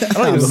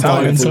don't even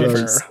sound pineapple to be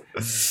rolls.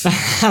 fair.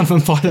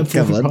 Having pineapple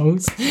Come on.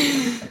 rolls.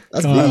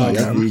 That's God, bougie. That's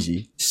damn.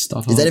 bougie.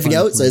 Stuff. Is there anything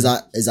else? Or is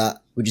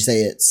that? Would you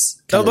say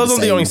it's? kind of Those are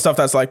the same? only stuff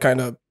that's like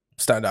kind of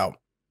stand out.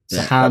 So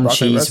Yeah. ham, Broccoli,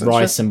 cheese, rice, and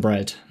rice, shit. and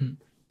bread.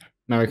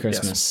 Merry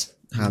Christmas.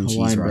 ham, cheese,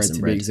 Hawaiian rice, bread and to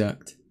be bread.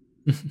 exact.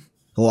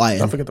 Hawaiian.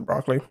 Don't forget the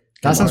broccoli.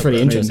 That sounds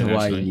really interesting.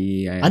 Hawaii. Actually.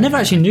 Yeah, I never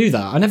actually knew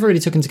that. I never really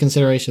took into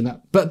consideration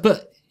that.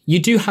 But you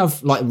do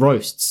have like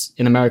roasts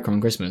in America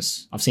on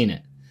Christmas. I've seen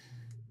it.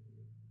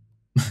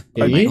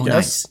 Do you? Oh,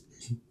 Yes.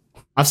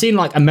 I've seen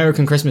like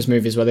American Christmas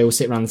movies where they all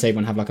sit around the table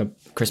and have like a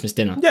Christmas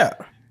dinner. Yeah.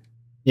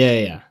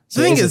 Yeah.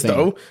 So The it thing a is,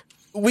 though,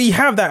 we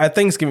have that at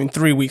Thanksgiving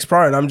 3 weeks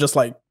prior, and I'm just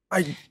like,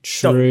 I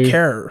True. don't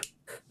care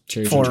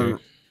for True.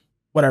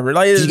 whatever.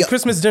 Like, you go-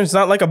 Christmas dinner is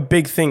not like a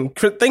big thing.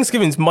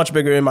 Thanksgiving's much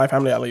bigger in my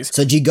family, at least.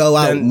 So do you go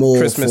out Then more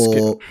Christmas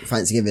for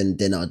Thanksgiving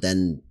dinner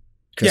than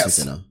Christmas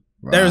Yes. dinner?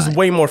 There's Right.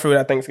 way more food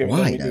at Thanksgiving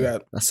Why than we do though?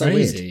 at. That's so weird.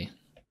 Crazy.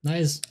 That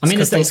is. I mean,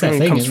 Because it's their Thanksgiving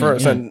thing, comes isn't it?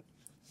 first, Yeah. and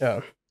yeah.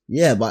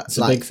 Yeah, but It's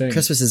a big thing.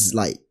 Christmas is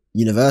like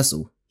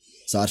universal.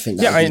 So I think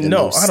that Yeah, would be I the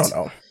know. most- I don't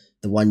know.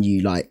 The one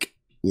you like,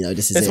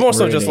 this is It's it. more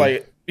so just really.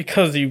 like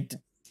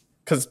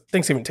because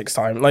Thanksgiving takes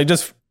time. Like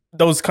just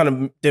those kind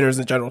of dinners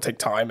in general take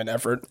time and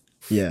effort.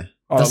 Yeah.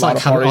 On That's a lot like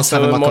of having, parties. us So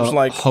having like much a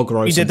like hog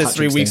roast. we did on this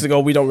 3 Patrick's weeks Day. ago.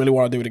 We don't really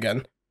want to do it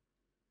again.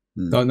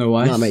 Don't know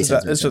why. No, it makes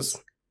sense. It's just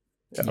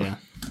Yeah.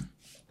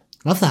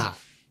 Love that.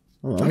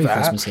 Oh, Very that.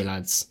 Christmassy,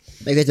 lads.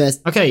 Merry Christmas.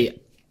 Okay.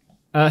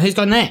 Who's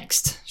going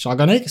next? Shall I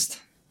go next?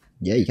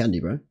 Yeah, you can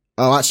do, bro.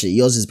 Oh, actually,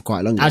 yours is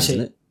quite long, Actually,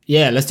 isn't it?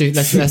 yeah. Let's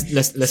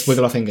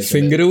wiggle our fingers. a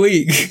Finger bit. of the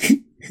week.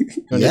 You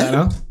wanna do Yeah. that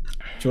now?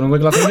 Do you want to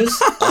wiggle our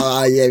fingers?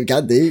 Yeah, we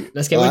can do.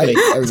 Let's get Right,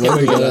 wiggly. Let's get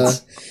everyone, wiggly,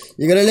 lads.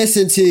 you're gonna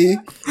listen to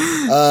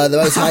the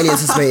most highly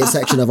anticipated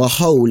section of our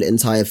whole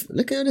entire.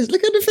 Look at this!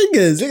 Look at the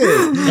fingers! Look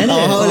at it!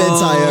 Our whole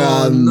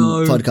entire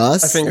no.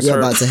 podcast. I think You're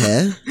it's about to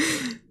hear.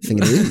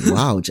 Finger.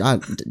 Wow, Jan.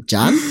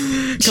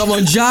 Come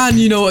on, Jan.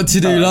 You know what to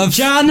do, love.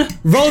 Jan,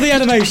 roll the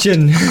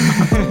animation.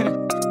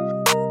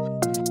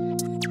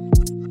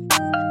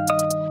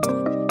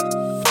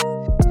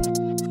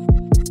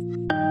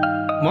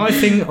 My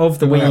thing of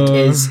the week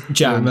is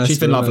Jan. mess, She's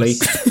been what a lovely,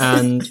 mess.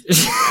 and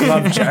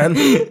love Jan.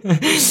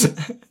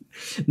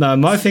 no,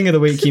 my thing of the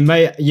week. You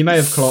may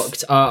have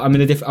clocked. I'm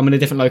in a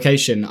different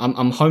location.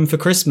 I'm home for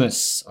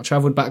Christmas. I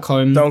travelled back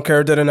home Don't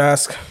care. Didn't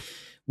ask.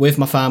 with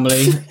my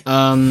family.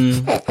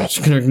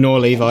 Just gonna ignore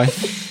Levi.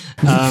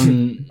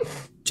 Jan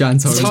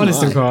told us. Tyler's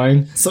still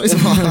crying. So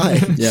is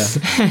mine. Yeah.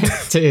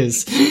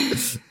 Tears.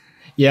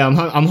 Yeah,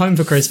 I'm home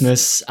for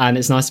Christmas, and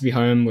it's nice to be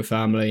home with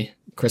family.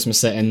 Christmas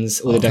settings,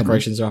 all the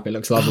decorations are up. It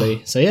looks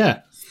lovely. So yeah,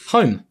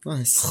 home.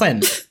 Nice.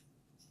 Home.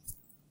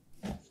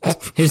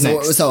 Who's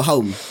next? So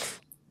home.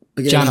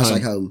 Beginning Jan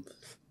hashtag home. home.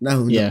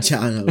 No, Yeah. not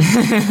Jan home.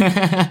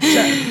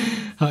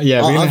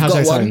 Yeah, we're gonna I've have got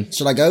those one. home.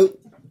 Should I go?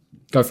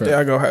 Go for it.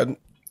 Yeah, go ahead.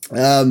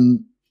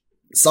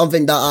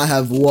 Something that I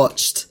have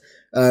watched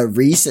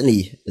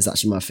recently is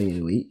actually my thing of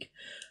the week,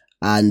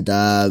 and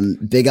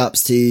big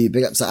ups to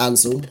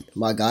Ansel,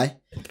 my guy,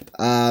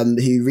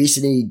 who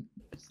recently,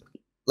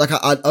 like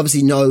I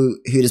obviously know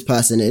who this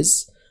person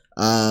is,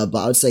 but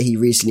I would say he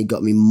recently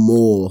got me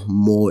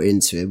more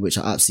into it, which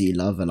I absolutely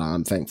love, and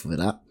I'm thankful for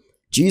that.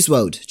 Juice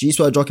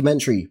WRLD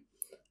documentary.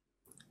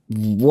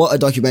 What a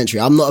documentary!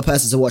 I'm not a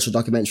person to watch a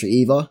documentary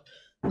either,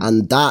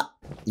 and that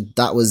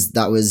was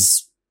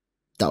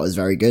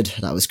very good.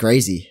 That was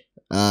crazy.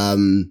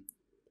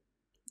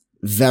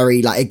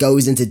 Very like it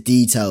goes into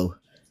detail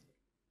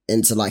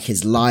into like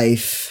his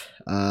life,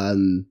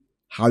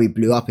 how he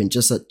blew up in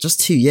just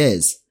 2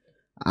 years,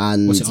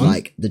 and What's it on?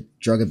 like the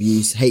drug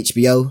abuse.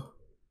 HBO.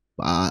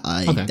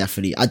 I Okay.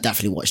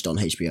 definitely watched it on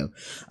HBO.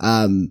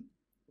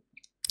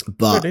 Dude,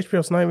 But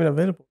HBO's not even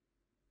available.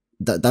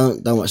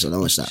 don't watch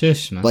that.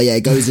 Shush, man. But yeah,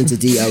 it goes into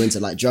detail into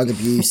like drug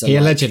abuse and He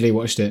like, allegedly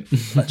watched it.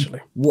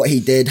 Actually, what he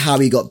did, how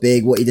he got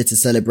big, what he did to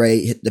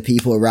celebrate the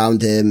people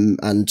around him,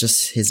 and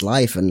just his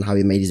life and how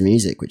he made his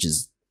music, which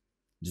is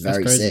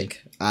very crazy.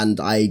 sick. And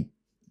I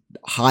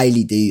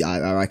highly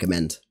I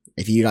recommend,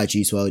 if you like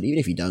Juice WRLD, even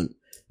if you don't,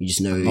 you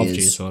just know who Love he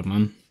Juice is, WRLD,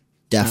 man.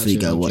 definitely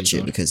Absolutely go love watch Juice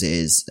it WRLD. because it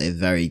is a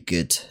very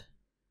good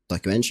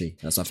documentary.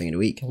 That's my thing of the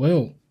week.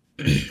 Will.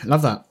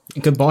 Love that.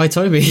 Goodbye,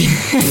 Toby.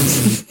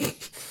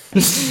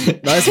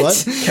 Nice one.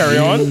 carry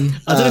on.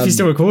 I don't know if he's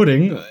still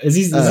recording. Is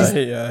he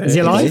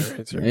alive?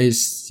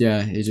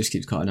 It just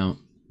keeps cutting out.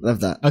 Love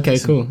that. Okay,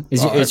 cool.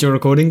 Is your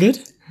recording good?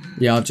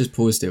 Yeah, I've just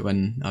paused it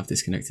when I've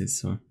disconnected.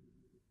 So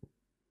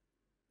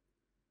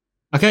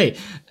Okay.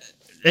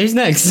 Who's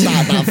next?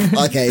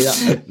 Okay,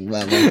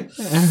 well,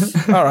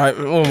 All right,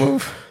 we'll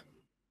move.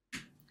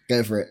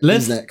 go for it.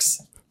 Let's- Who's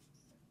next?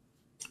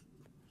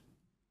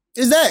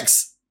 Who's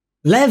next?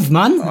 Lev,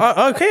 man.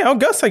 Okay, I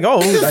guess I go.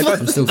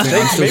 I'm still Maybe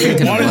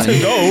thinking wanted about to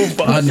it. go,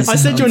 but I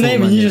said your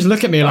name and you just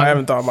look at me I like.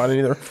 haven't thought about it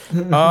either.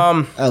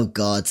 Oh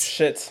God.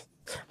 Shit.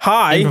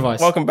 Hi, Improvise.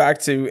 welcome back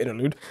to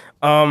Interlude.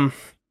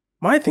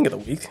 My thing of the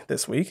week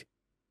this week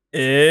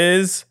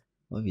is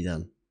What have you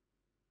done?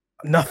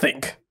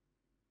 nothing.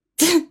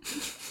 To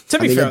I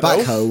be mean, fair, you're back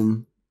though,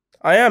 home.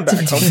 I am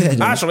back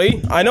home.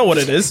 Actually, I know what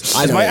it is.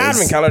 I It's know my it is.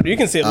 advent calendar. You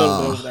can see it a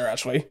little bit over there,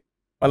 actually.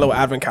 My little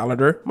advent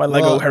calendar. My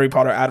Lego What? Harry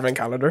Potter advent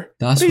calendar.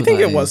 That's what do you what think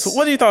that it was? is.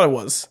 What do you thought it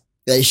was?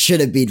 It should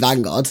have been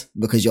Vanguard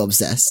because you're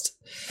obsessed.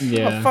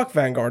 Yeah. Oh, fuck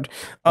Vanguard.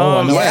 I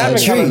know. My Yeah,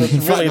 advent true. calendar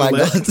is Fuck really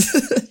lit.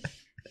 Vanguard.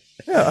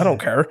 Yeah, I don't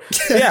care.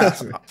 Yeah.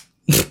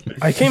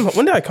 I came.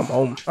 When did I come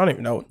home? I don't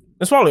even know.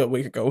 It's probably a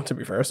week ago, to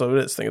be fair. So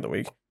it is thing of the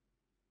week.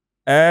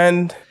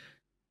 And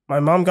my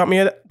mom got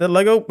me the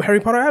Lego Harry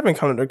Potter advent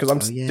calendar because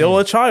I'm yeah. still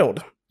a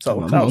child. So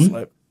Come on, that was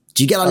Mom. lit.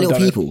 Do you get like I've little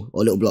done it. people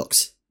or little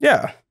blocks?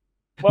 Yeah.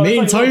 Well, Me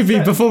and it's like a little Toby,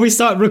 set. before we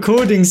start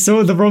recording,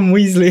 saw the Ron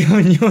Weasley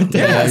on your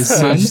Yeah, desk.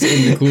 he's man. just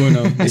in the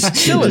corner.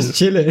 It's chilling. Just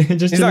chilling.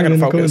 Just He's not chilling gonna in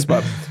the focus,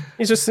 corner.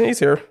 but he's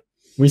here.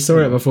 We saw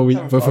it before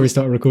we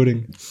started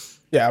recording.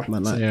 Yeah.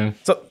 Man, So, like, yeah.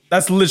 So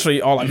that's literally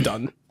all I've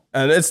done,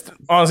 and it's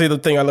honestly the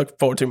thing I look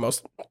forward to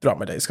most throughout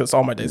my days because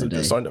all my days are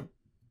just starting to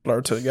blur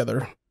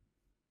together.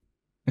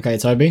 Okay,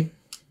 Toby.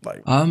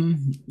 Like,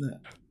 I'm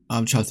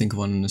trying to think of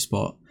one on the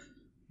spot.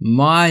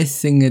 My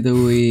thing of the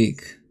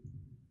week.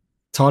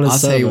 Tyler's I'll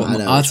tell you server. what. I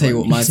know I'll which tell you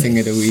one what my you thing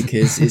of the week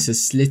is.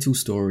 It's a little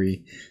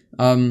story.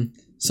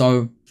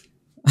 So,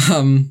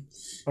 all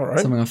right.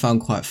 something I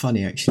found quite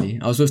funny actually.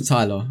 I was with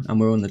Tyler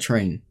and we're on the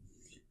train,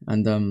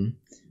 and we're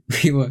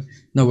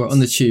on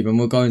the tube and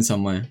we're going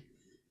somewhere.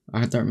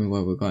 I don't remember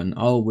where we're going.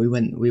 Oh, we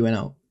went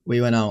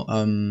out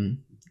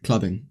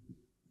clubbing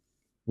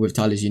with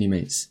Tyler's uni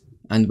mates,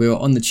 and we were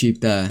on the tube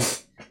there,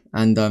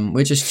 and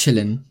we're just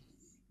chilling.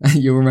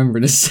 You'll remember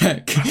in a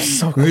sec.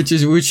 we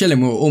were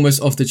chilling. We were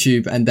almost off the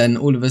tube, and then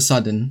all of a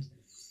sudden,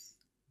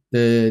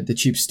 the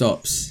tube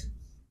stops,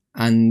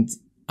 and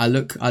I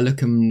look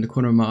in the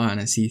corner of my eye,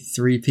 and I see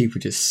three people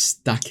just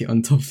stack it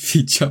on top of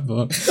each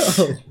other.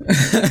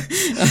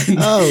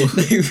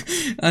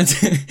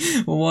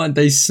 And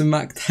they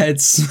smacked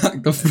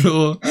the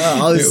floor.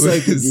 Oh, I was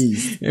so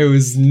confused. It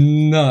was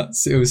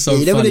nuts. It was so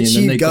You know when funny.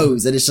 the tube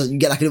goes and it's just you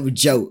get like a little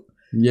joke.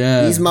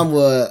 Yeah. These man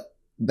were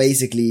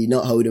basically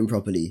not holding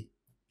properly.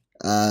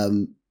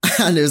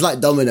 And it was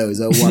like dominoes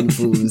where one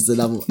falls,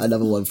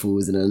 another one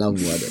falls, and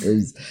another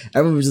one.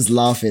 Everyone was just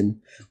laughing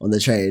on the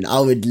train.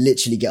 I would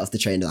literally get off the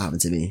train if that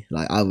happened to me.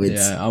 Like I would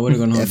have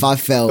gone home. If I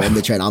fell on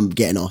the train, I'm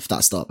getting off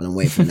that stop and I'm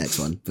waiting for the next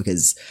one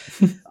because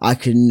I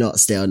could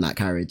not stay on that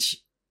carriage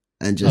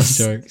and just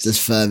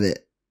firm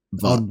it.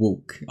 But I'd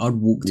walk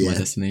to my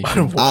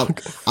destination.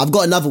 I've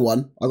got another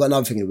one. I've got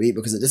another thing in the week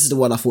because this is the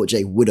one I thought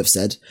Jake would have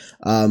said.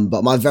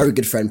 But my very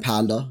good friend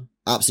Panda,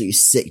 absolutely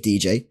sick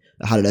DJ,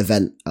 had an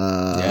event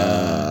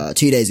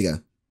 2 days ago.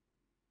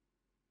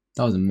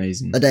 That was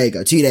amazing. 2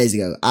 days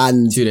ago.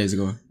 And 2 days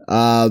ago.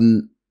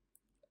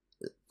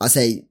 I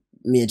say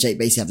me and Jake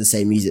basically have the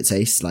same music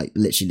taste, like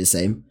literally the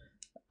same.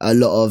 A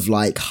lot of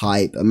like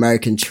hype,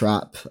 American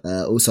trap,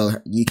 also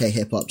UK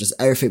hip hop, just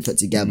everything put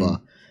together.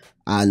 Mm-hmm.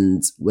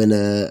 And when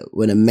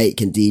a mate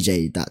can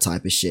DJ that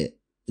type of shit,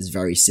 it's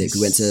very sick.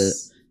 We went to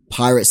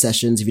Pirate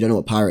Sessions. If you don't know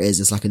what Pirate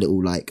is, it's like a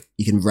little like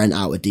you can rent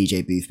out a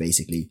DJ booth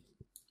basically.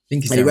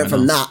 And he went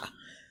from that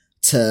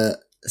to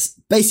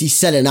basically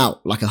selling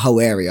out like a whole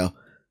area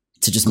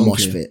to just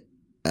mosh pit.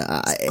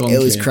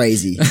 It was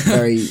crazy.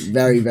 Very,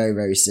 very, very,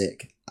 very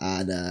sick.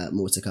 And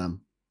more to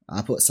come.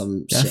 I put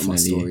some shit on my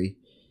story.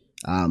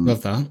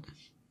 Love that.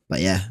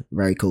 But yeah,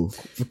 very cool.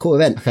 Cool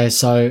event. Okay,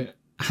 so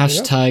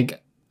hashtag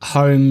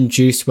home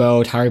Juice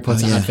World Harry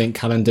Potter Advent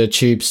Calendar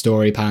Tube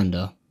Story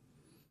Panda.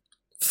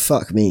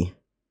 Fuck me.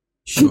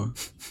 Sure.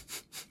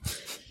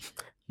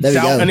 There we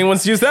go.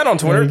 Anyone's used that on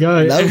Twitter?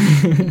 There we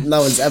go.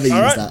 No one's ever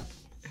used that.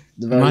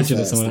 Imagine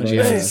if someone actually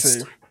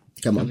has.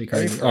 Come on. That'd be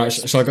crazy. All right,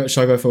 shall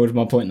I go forward with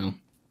my point now?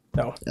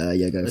 No.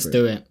 Yeah, go Let's for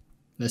do it.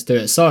 Let's do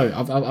it. So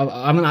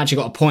I haven't actually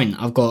got a point.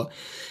 I've got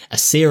a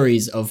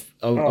series of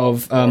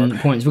points.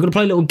 We're gonna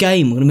play a little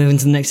game. We're gonna move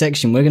into the next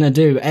section. We're gonna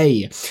do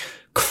a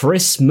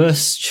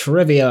Christmas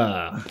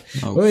trivia.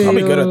 I'll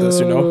be good at this,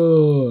 you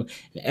know.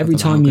 Every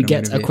time you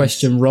get a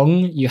question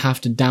wrong, you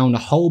have to down a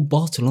whole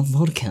bottle of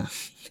vodka.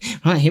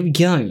 Right, here we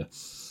go.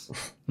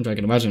 I'm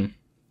joking, imagine.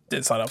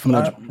 Did sign up for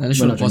that. And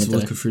should have possible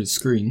vodka through the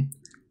screen.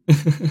 All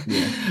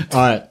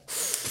right.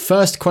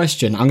 First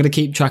question. I'm going to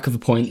keep track of the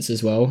points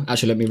as well.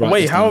 Actually, let me write.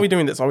 Wait, how are we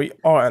doing this? Are we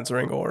all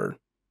answering or?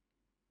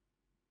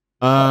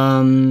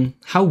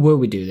 How will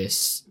we do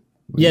this?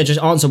 Yeah, just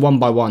answer one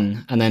by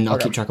one, and then I'll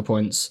keep track of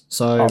points.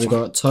 So we've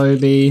got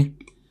Toby,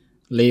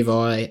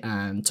 Levi,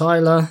 and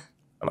Tyler.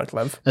 I like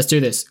Lev. Let's do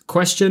this.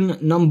 Question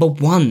number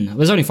 1.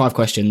 There's only 5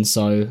 questions,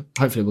 so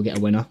hopefully we'll get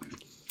a winner.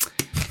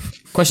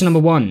 Question number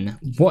 1.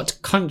 What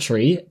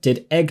country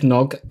did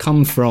eggnog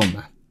come from? I'm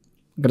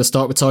going to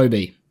start with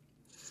Toby.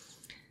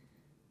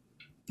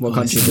 What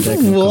country did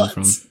eggnog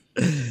come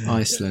from?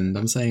 Iceland.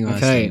 I'm saying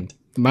okay. Iceland.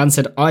 Man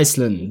said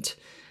Iceland.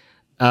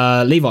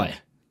 Levi.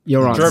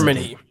 Your answer.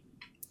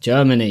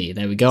 Germany.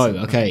 There we go.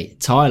 Okay,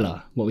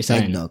 Tyler, what are we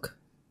saying? Eggnog.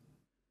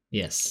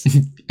 Yes.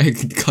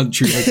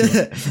 Country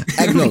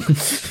Eggnog.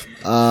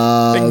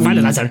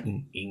 Final answer.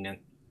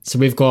 So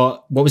we've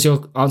got, what was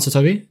your answer,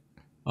 Toby?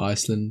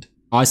 Iceland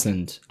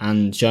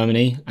and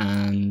Germany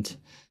and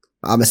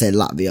I'm gonna say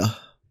Latvia.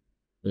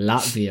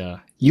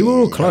 You were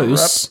all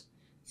close.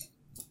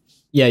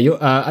 Yeah,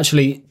 you're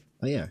actually.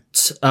 Oh yeah.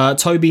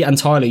 Toby and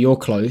Tyler, you're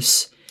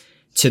close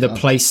to the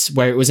place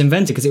where it was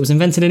invented, because it was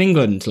invented in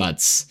England,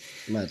 lads.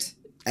 Mad.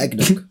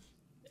 Eggnog.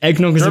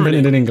 Eggnog was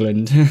invented in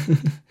England.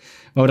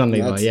 Well done,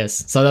 Levi. Mad.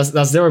 Yes. So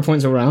that's 0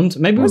 points all round.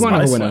 Maybe we might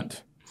have a winner.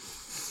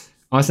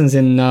 Iceland's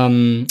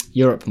in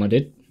Europe, my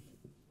dude.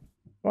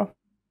 What?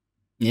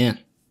 Yeah.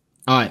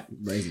 All right.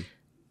 Amazing.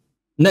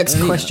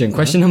 Next question.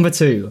 Question number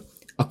 2.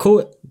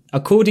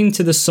 According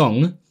to the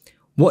song,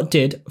 what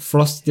did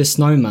Frosty the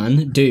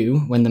Snowman do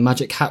when the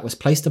magic hat was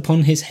placed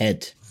upon his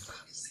head?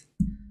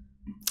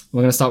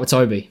 We're going to start with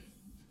Toby.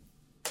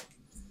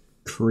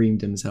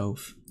 creamed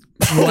himself.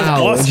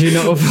 Wow. Do you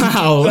know?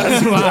 Wow.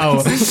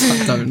 Wow.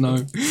 I don't know.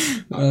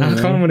 I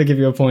kind of want to give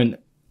you a point.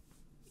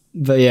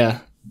 But yeah.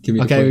 Give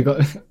me Okay, we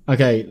got.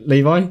 Okay,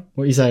 Levi,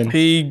 what are you saying?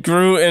 He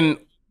grew an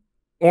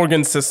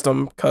organ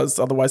system because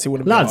otherwise he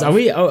wouldn't. Lads, are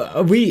we?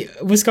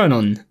 What's going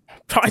on?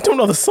 I don't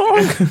know the song.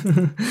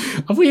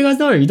 I thought you guys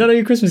know. You don't know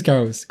your Christmas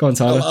carols. Go on,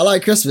 Tyler. I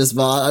like Christmas,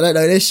 but I don't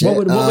know this shit.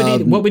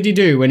 What would he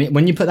do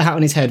when you put the hat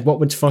on his head? What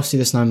would Frosty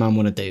the Snowman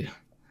want to do?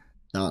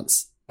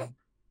 Dance.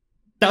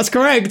 That's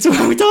correct.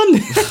 Well done.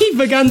 He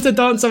began to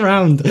dance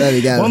around. There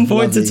we go. 1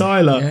 point Lovely. to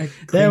Tyler. Yeah,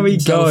 there we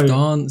go.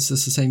 Dance.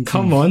 That's the same thing.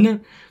 Come on.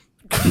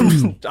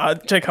 Jake, I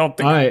don't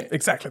think Alright.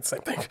 exactly the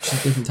same thing. It's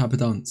a different type of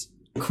dance.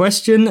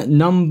 Question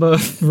number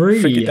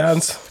 3. Freaky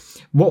dance.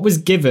 What was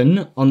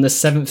given on the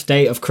 7th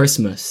day of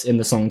Christmas in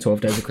the song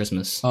 12 Days of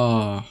Christmas?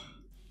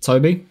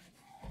 Toby?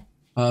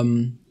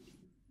 Um,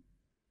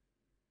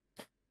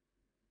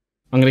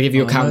 I'm going to give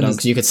you a countdown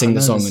because you could sing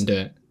the song this. and do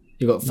it.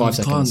 You've got 5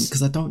 seconds.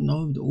 because I don't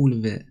know all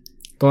of it.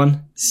 Go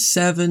on.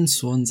 7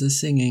 swans are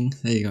singing.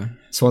 There you go.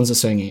 Swans are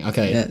swinging.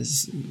 Okay.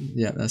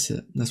 Yeah, that's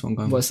it. That's what I'm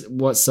going with.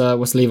 What's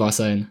Levi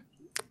saying?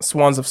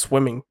 Swans of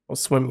swimming. Or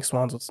swimming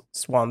swans.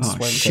 Swans Oh,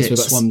 swim. shit.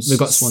 we've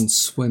got Swans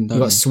swim, We've don't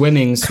got they?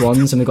 swimming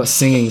swans and we've got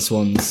singing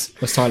swans.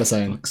 What's Tyler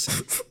saying? It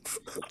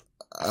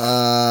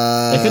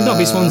could not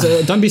be swans.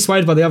 Don't be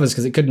swayed by the others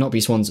because it could not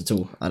be swans at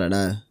all. I don't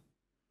know.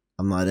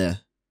 I'm not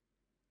idea.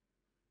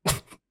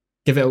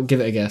 Give it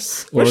a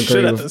guess, or We're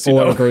shit at this, you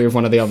know. agree with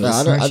one of the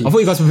others. No, I thought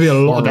you guys would be a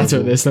lot better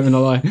at this. Let me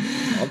not lie.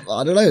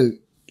 I don't know.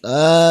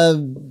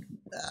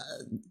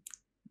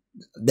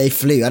 They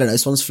flew. I don't know.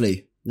 Swans flew.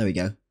 There we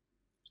go.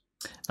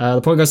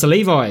 The point goes to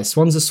Levi.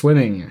 Swans are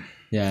swimming.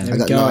 Yeah. I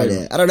got no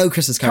idea. I don't know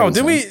Christmas How carols.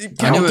 do we?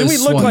 I know How do it we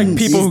was look like swans.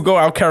 people who go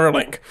out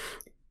caroling?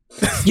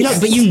 You know,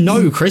 but you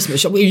know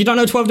Christmas. You don't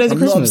know 12 Days of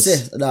I'm not Christmas.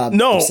 obsessed. No,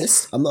 No,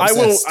 I'm not I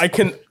will. obsessed. I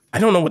can. I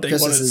don't know what day one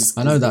Christmas is.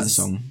 I know that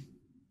song.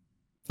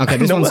 Okay,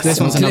 this know one's that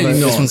song. another. Clearly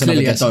This not. one's another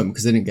Clearly I guess. don't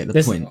because I didn't get the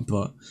This- point.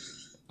 But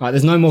Alright,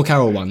 there's no more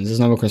carol ones. There's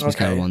no more Christmas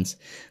Okay. carol ones.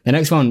 The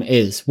next one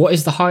is, what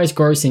is the highest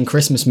grossing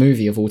Christmas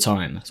movie of all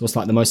time? So what's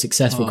like the most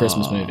successful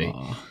Christmas movie?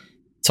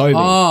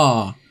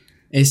 Toby,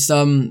 it's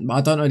I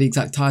don't know the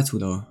exact title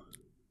though.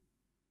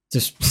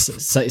 just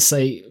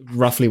say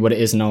roughly what it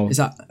is and I'll... Is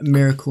that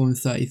Miracle on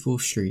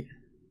 34th Street?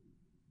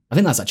 I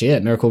think that's actually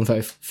it. Miracle on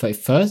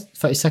 31st,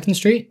 32nd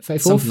Street?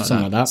 34th?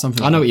 Something like that.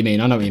 Something I like know that. what you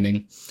mean. I know what you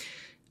mean.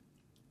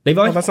 Levi?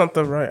 Well, that's not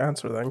the right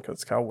answer then,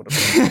 because Cal would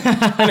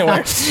have.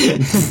 Anyway,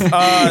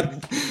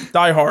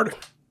 Die Hard.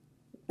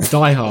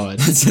 Die Hard.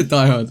 That's a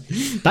Die Hard.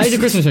 That is a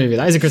Christmas movie.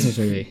 It is a Christmas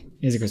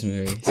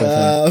movie.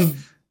 So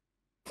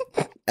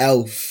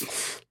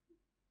Elf.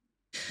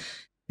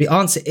 the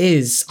answer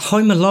is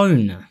Home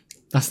Alone.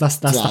 That's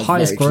the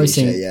highest very grossing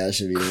cliche. Yeah, that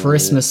should be the one,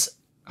 Christmas.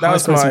 That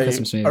was highest grossing my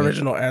Christmas movie.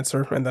 original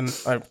answer, and then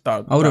I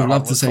thought I would have Die Hard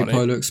loved to was say funny.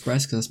 Polar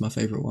Express because that's my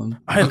favourite one.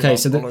 I Okay, love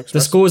so Polar the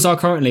Express. scores are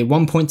currently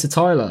 1 point to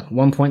Tyler,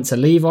 1 point to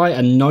Levi,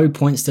 and no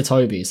points to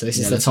Toby. So this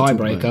is the let's not talk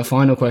about tiebreaker. it.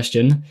 Final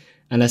question,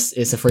 unless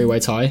it's a three-way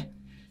tie.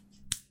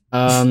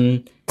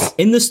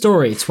 In the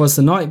story, 'Twas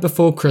the Night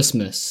Before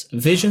Christmas,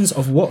 visions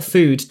of what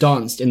food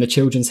danced in the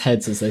children's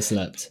heads as they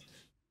slept?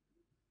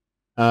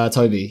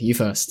 Toby, you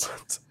first.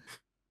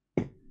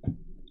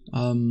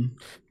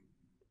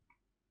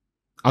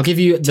 I'll give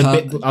you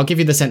I'll give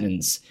you the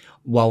sentence.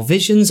 While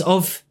visions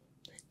of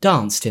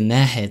danced in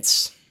their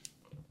heads.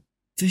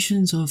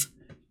 Visions of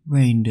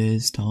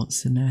reindeers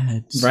danced in their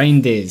heads.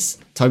 Reindeers.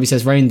 Toby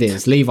says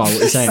reindeers. Levi, what are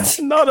you saying? That's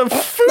not a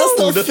food.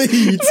 That's not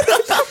feed.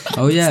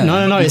 Oh yeah.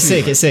 No, it's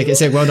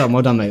sick. Well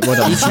done, mate. Well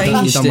done. He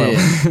changed You've done well.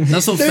 it.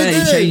 That's not fair.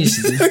 He changed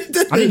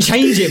it. I didn't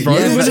change it, bro.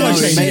 Yeah, When but did I no,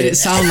 change he made it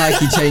sound like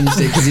he changed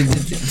it because he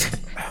did.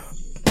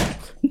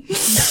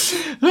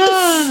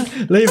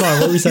 Levi,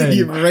 what are we You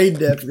saying?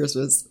 reindeer for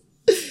Christmas.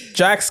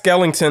 Jack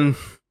Skellington.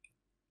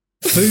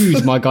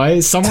 Food, my guy.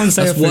 Someone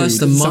say That's a food. worse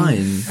than mine.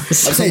 I'm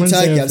saying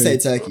turkey. I'm saying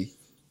turkey.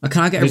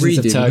 Can I get a Visions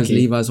of redo because turkey.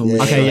 Levi's one?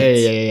 was Okay,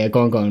 right. yeah.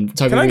 Go on.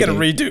 Toby, Can I get a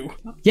redo.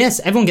 redo?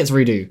 Yes, everyone gets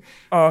redo.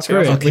 Oh, okay.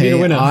 Screw it. We need a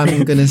Okay, winner.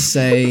 I'm gonna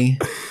say.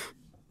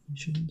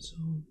 Visions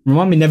of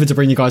Remind me never to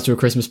bring you guys to a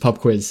Christmas pub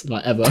quiz,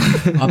 like ever.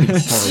 I'll be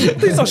horrible.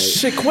 These are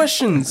shit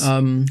questions.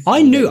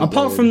 I knew,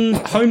 apart from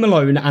Home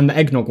Alone and the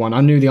eggnog one,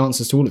 I knew the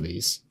answers to all of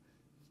these.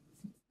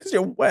 Because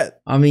you're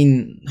wet. I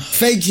mean,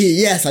 Thank you.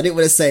 Yes, I didn't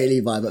want to say it,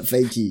 Levi, but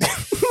thank you.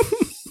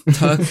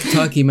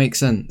 turkey makes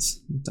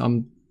sense.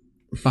 I'm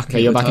back.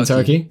 Okay, you're back in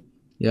Turkey?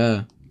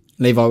 Yeah.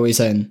 Levi, what are you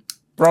saying?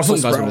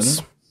 Brussels I thought you guys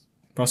sprouts.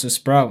 were Brussels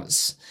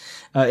sprouts.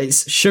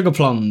 It's sugar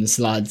plums,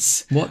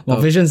 lads. What?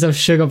 Visions of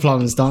sugar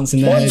plums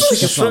dancing their heads.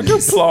 Sugar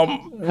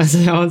plum. That's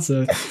the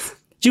answer.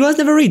 Do you guys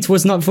never read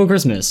Towards the Night Before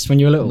Christmas when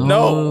you were little?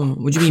 No.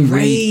 What do you mean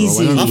read,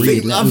 bro? I don't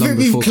read, I think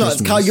we've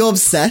clocked Carl, you're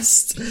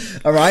obsessed,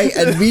 all right?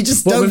 And we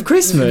just What, don't... with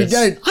Christmas? We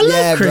don't, I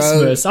love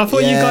Christmas. Bro. I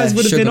thought you guys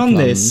would have been on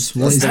this.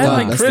 What is I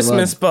that? like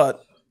Christmas,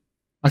 but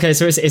Okay,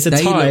 so it's a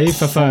They tie look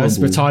for first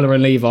with horrible. Tyler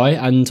and Levi,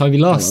 and Toby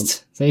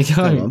lost. There you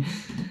go.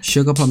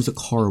 Sugar plums look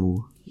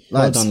horrible.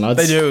 Well done, lads.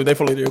 they do. They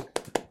fully do.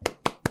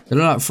 They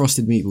look like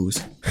frosted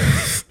meatballs.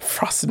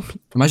 Frosted meat.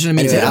 Imagine a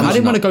meat. Anyway, I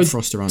didn't want to go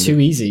frost around too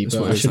it. easy, but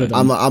what I it's should have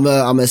like. done.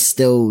 I'm a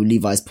still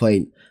Levi's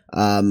point.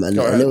 And a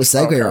little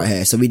segue Okay. right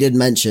here. So we did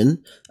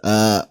mention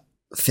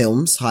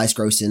films, highest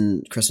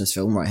grossing Christmas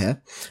film right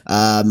here.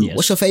 Yes.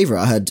 What's your favorite?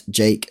 I heard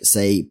Jake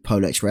say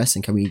Polar Express,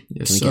 and can we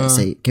Yes, get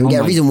sir. a my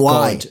reason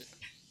why? God.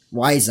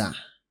 Why is that?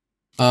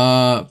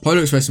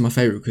 Polar Express is my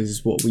favourite because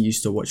it's what we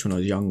used to watch when I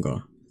was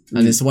younger.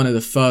 And it's one of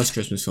the first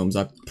Christmas films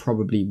I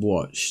probably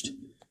watched,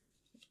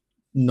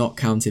 not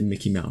counting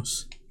Mickey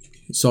Mouse.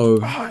 So,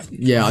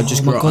 yeah, I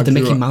just Oh grew my up. god, the I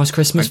grew Mickey up- Mouse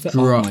Christmas I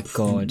film. grew Oh up my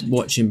god.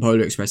 watching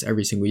Polar Express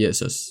every single year,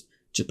 so it's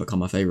just become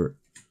my favourite.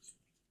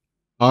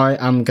 I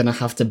am going to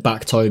have to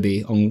back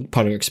Toby on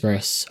Polar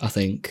Express, I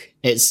think.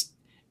 It's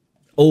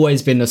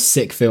always been a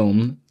sick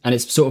film, and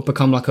it's sort of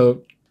become like a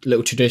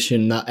little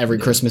tradition that every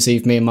Christmas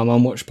Eve me and my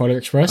mum watch Polar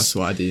Express. That's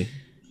what I do.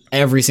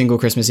 Every single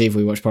Christmas Eve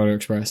we watch Polar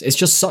Express. It's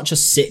just such a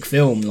sick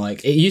film.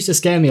 Like, it used to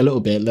scare me a little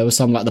bit. There was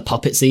some like the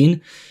puppet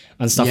scene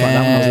and stuff like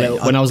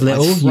that when I was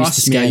little. It used to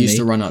Trust me, scare I used me.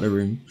 to run out the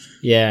room.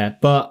 Yeah,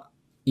 but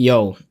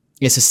yo,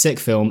 it's a sick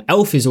film.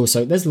 Elf is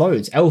also, there's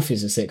loads. Elf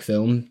is a sick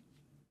film.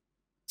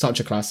 Such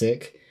a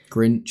classic.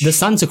 Grinch. The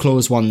Santa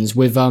Claus ones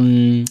with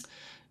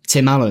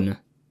Tim Allen.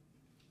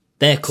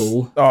 They're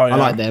cool. Oh, yeah. I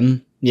like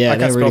them. Yeah, I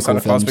they're can't really spell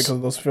cool Santa Claus films. because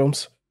of those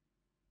films.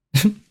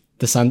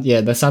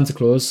 The Santa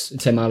Claus,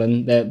 Tim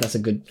Allen, that's a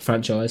good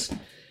franchise.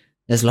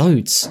 There's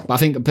loads. But I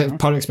think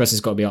Polar Express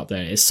has got to be up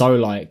there. It's so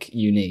like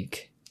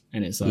unique.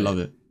 And it's like, Love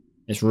it.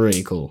 it's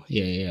really cool.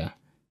 Yeah.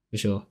 For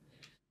sure.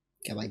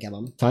 Come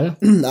on. Tyler?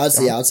 I'd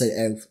say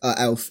Elf.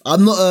 Elf.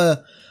 I'm not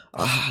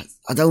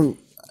I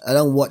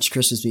don't watch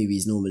Christmas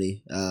movies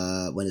normally.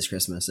 When it's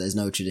Christmas, there's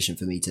no tradition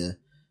for me to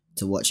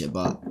watch it.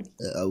 But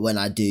when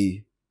I do,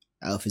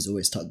 Elf is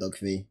always top dog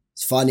for me.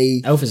 It's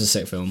funny. Elf is a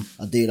sick film.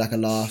 I do like a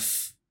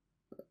laugh.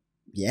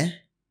 Yeah,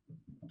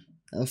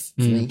 Elf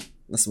for me.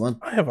 That's the one.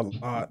 I have a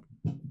lot.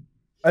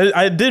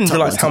 I didn't Top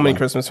realize one, how top many one.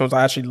 Christmas films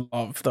I actually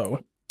love,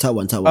 though. Top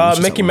one. What's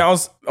your Mickey top one?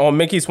 Mouse or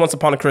Mickey's Once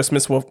Upon a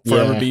Christmas will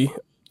forever Yeah. be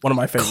one of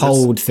my favorites.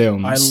 Cold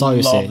film. I so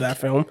love sick. that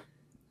film.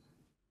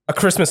 A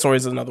Christmas Story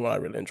is another one I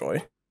really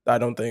enjoy. That I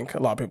don't think a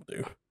lot of people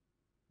do.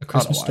 A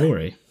Christmas why.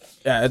 Story.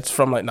 Yeah, it's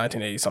from like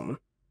 1980 something.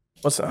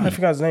 I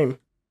forgot his name.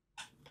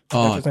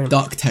 Oh, What's his name?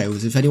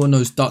 DuckTales. If anyone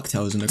knows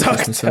DuckTales and a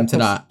Christmas film to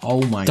that,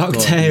 oh my god.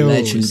 DuckTales.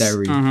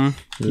 Legendary.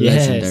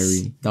 Yes.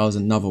 Legendary. That was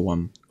another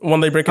one. When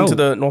they break into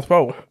the North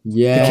Pole.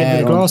 Yeah. The kid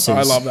with the glasses.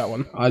 I love that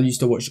one. I used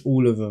to watch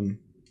all of them.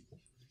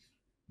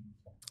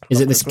 Is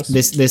it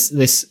Christmas.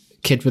 this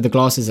kid with the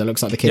glasses that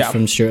looks like the kid Yeah.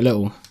 from Stuart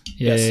Little?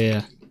 Yeah, Yes.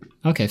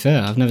 yeah. Okay,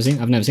 fair. I've never seen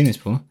this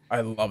before.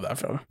 I love that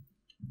film.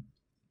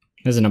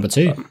 There's a number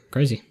 2.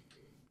 Crazy.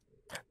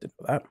 Did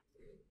that.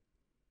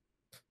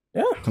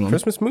 Yeah, Come on.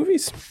 Christmas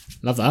movies.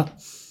 Love that. I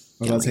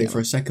was about to say, for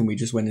a second, we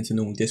just went into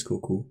normal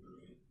Discord call.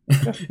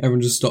 Everyone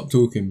just stopped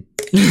talking.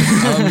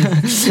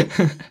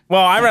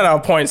 Well, I ran out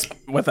of points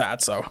with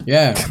that, so.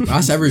 Yeah,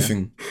 that's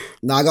everything.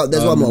 No,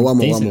 there's one more.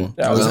 decent.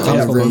 Yeah, I was- I'm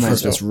yeah, gonna ruin for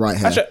Christmas right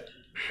here. Actually,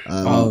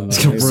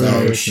 It's gonna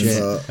ruin so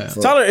shit.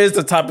 For- Tyler is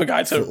the type of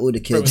guy to for all the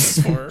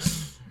kids. ruin this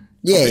for.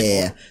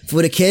 Yeah.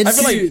 For the kids, I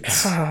feel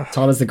like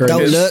Tyler's the don't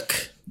greatest.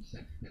 look.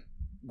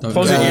 Don't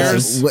Close your look.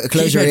 ears. Close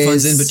Keep your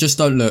headphones ears. in, but just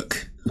don't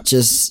look.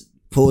 Just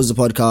pause the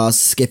podcast,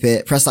 skip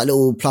it, press that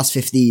little plus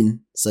 15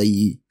 so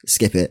you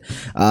skip it.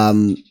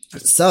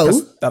 So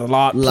that a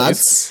lot, please.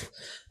 lads,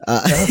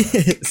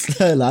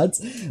 so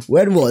lads,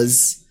 when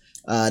was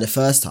the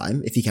first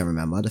time, if you can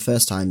remember, the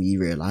first time you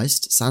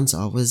realised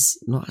Santa was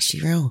not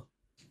actually real?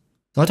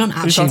 I don't you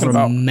actually talking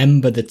about?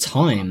 remember the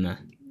time.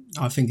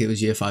 I think it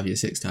was year 5, year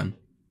 6 time.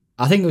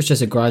 I think it was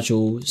just a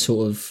gradual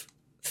sort of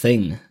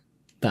thing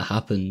that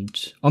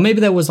happened. Or maybe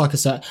there was like a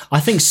certain... I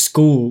think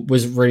school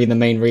was really the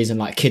main reason.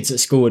 Like, kids at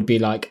school would be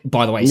like,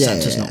 by the way,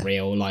 Santa's not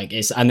real. Like,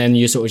 it's... And then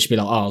you sort of just be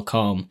like, oh,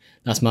 calm.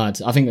 That's mad.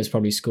 I think it was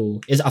probably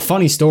school. It's a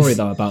funny story,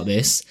 though, about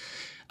this.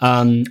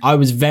 I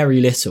was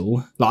very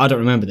little. Like, I don't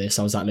remember this.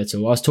 I was that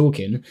little. I was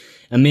talking,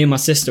 and me and my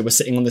sister were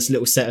sitting on this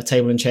little set of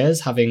table and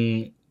chairs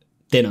having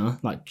dinner,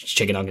 like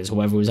chicken nuggets or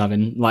whatever we was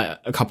having, like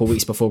a couple of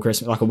weeks before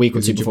Christmas, like a week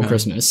or two before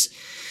Christmas.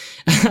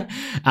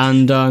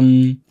 And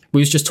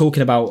we was just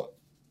talking about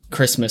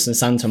Christmas and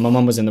Santa. My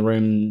mum was in the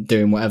room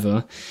doing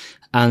whatever,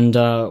 and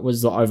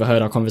was like,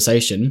 overheard our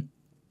conversation,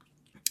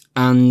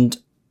 and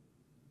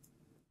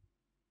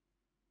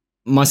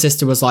my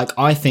sister was like,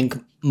 I think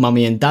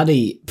mummy and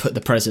daddy put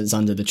the presents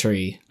under the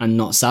tree and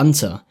not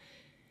Santa.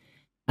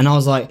 And I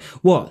was like,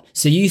 what?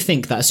 So you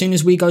think that as soon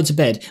as we go to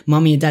bed,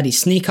 mummy and daddy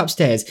sneak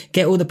upstairs,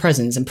 get all the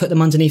presents and put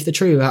them underneath the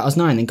tree without us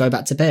knowing and go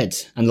back to bed?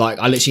 And like,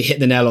 I literally hit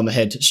the nail on the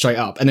head straight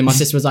up. And then my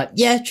sister was like,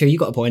 yeah, true, you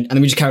got a point. And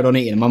then we just carried on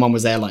eating. And my mum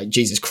was there like,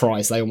 Jesus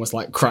Christ, they almost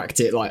like cracked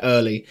it like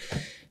early.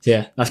 So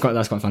yeah, that's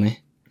quite funny.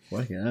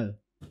 Working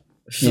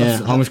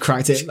Yeah, I almost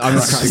cracked it. I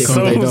almost cracked it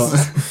from day dot.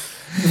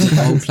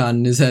 The whole plan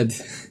in his head.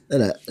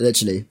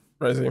 Literally.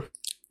 Crazy.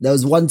 There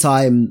was one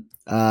time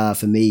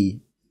for me,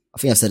 I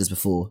think I've said this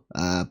before,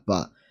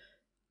 but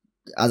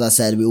as I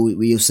said,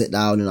 we all sit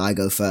down and I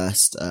go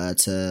first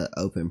to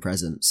open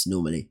presents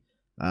normally.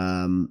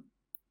 But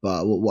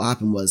what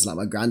happened was, like,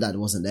 my granddad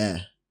wasn't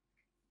there,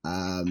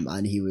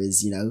 and he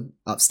was,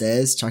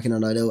 upstairs checking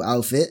on a little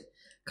outfit.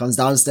 Comes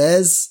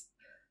downstairs,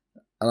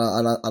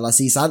 and I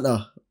see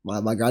Santa.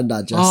 My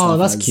granddad dressed up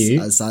that's as,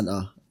 cute. as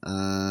Santa.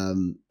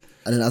 And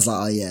then I was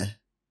like, oh yeah,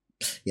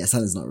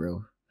 Santa's not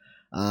real.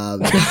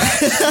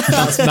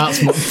 That's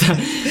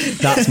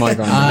my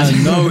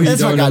granddad. No, he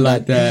don't look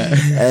like that.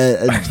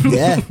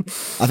 Yeah, I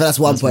think that's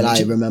one point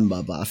I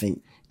remember, but I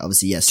think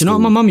obviously yes. Do you know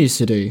what my mum used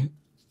to do?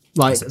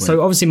 Like,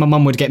 so obviously my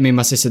mum would get me and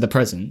my sister the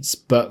presents,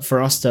 but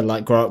for us to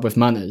like grow up with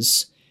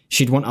manners,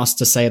 she'd want us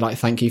to say like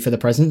thank you for the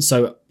presents.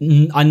 So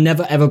I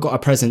never ever got a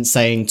present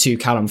saying to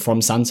Callum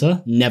from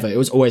Santa. Never. It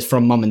was always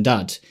from mum and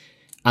dad.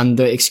 And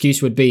the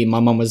excuse would be, my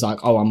mum was like,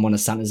 oh, I'm one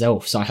of Santa's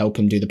elf, so I help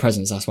him do the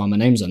presents. That's why my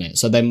name's on it.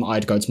 So then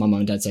I'd go to my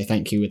mum and dad, say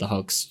thank you with the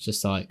hugs,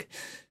 just like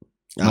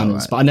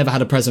manners. Right. But I never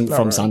had a present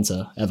from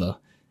Santa, ever.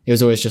 It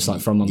was always just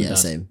like from mum and dad.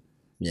 Same.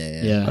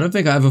 Yeah. I don't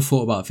think I ever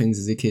thought about things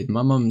as a kid.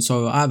 My mum,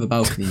 so I have a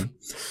balcony.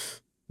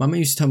 My mum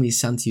used to tell me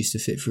Santa used to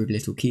fit through a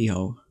little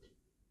keyhole.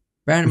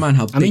 Bearing in mind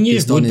how big you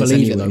this would don is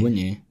believe anyway. it though,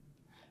 wouldn't you?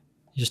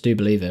 You just do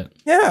believe it.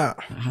 Yeah.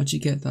 How'd you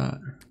get that?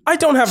 I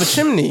don't have a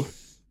chimney.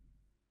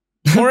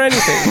 Or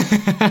anything.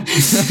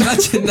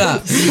 Imagine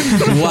that.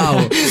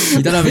 Wow.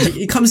 You don't have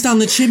it comes down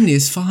the chimney,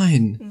 it's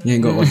fine. You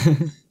ain't got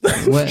one.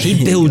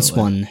 He builds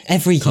one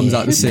every year. Comes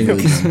out the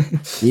sink.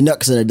 He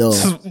knocks on the door.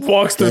 Just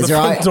walks through the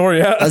front door,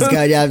 yeah. Let's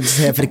go, yeah, I'm just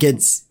here for the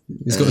kids.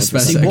 He's got a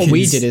spare See, what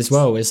we did as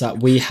well is that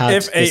we had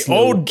If a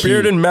old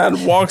bearded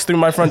man walks through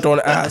my front door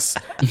and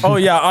asks, oh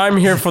yeah, I'm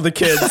here for the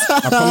kids.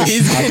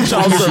 He's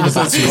child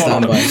services.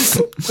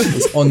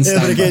 It's on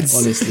standby,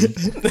 honestly.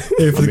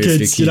 Here for the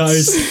kids, you know.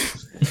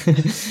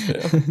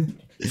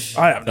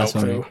 I have no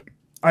clue.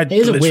 It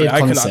is a weird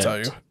I concept. cannot tell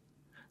you.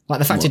 Like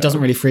the fact it doesn't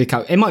really freak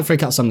out. It might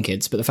freak out some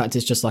kids, but the fact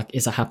is just like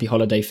it's a happy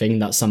holiday thing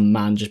that some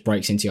man just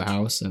breaks into your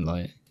house and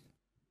like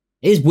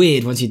it is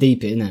weird once you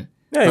deep it, isn't it?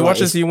 Yeah, he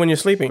watches you when you're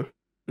sleeping.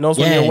 Knows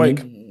when you're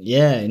awake.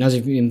 He knows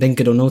if you're being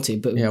good or naughty,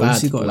 but yeah, bad.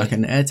 what's he got, like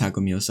an AirTag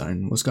on me or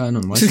something? What's going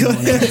on? Why has he got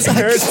an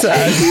AirTag?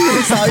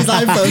 His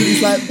iPhone,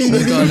 he's like,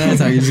 He's got an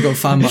AirTag, he's just got to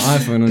find my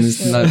iPhone on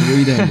his, like, what are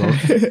you doing, bro?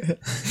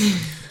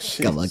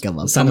 Come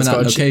on. Someone's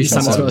got a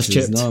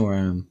chip. No, where I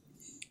am.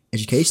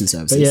 Education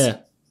services. But yeah.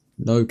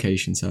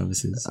 Location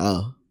services.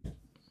 Oh. I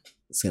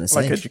was going to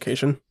say. Like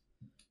education.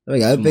 There we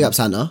go. Big up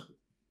Santa.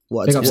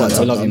 Big up Santa.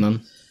 I love you,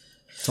 man.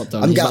 Top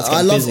down.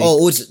 I love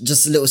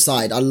just a little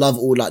side. I love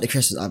all like the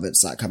Christmas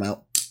adverts that come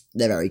out.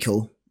 They're very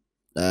cool.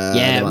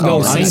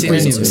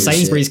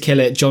 Sainsbury's kill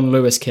it. John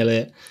Lewis kill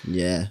it.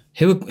 Yeah.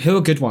 Who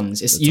are good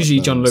ones? It's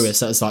usually John Lewis.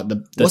 That's like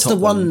the What's top the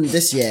one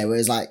this year where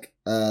it's like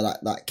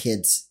that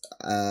kid,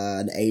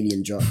 an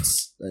alien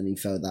drops and he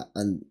fell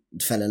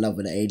in love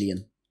with an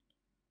alien.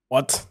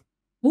 What?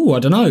 Oh, I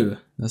don't know.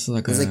 That's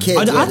like a kid.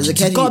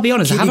 I've got to be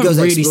honest. I haven't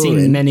really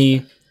seen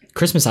many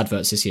Christmas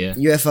adverts this year.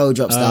 UFO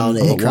drops down,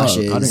 it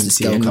crashes,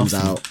 the girl comes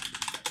nothing. out,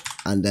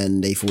 and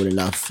then they fall in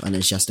love, and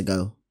then she has to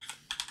go.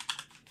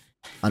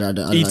 I don't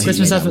know.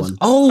 Christmas adverts.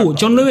 Oh,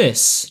 John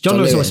Lewis. John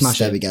Lewis always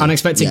smash it.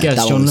 Unexpected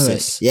guest, John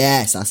Lewis.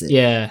 Yes, that's it.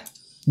 Yeah,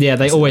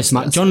 they always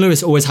smash. John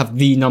Lewis always have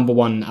the number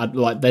one.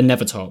 Like they're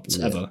never topped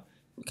ever.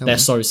 They're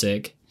so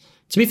sick.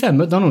 To be fair,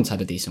 McDonald's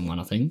had a decent one.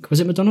 I think was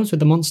it McDonald's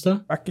with the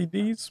monster? Wacky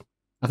D's.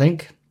 I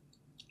think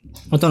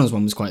McDonald's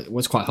one was quite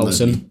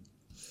wholesome.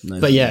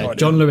 But yeah,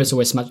 John Lewis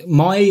always smashed.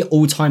 My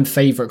all-time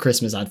favourite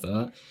Christmas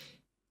advert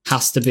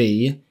has to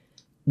be,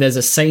 there's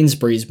a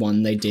Sainsbury's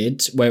one they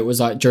did where it was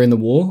like during the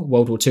war,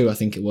 World War II I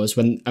think it was,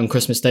 when on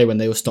Christmas Day when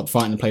they all stopped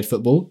fighting and played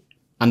football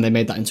and they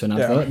made that into an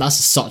advert. Yeah. That's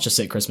such a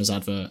sick Christmas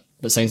advert.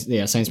 But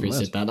Sainsbury's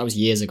did that. That was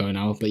years ago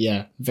now. But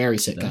yeah, very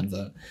sick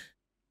advert.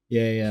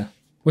 Yeah.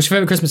 What's your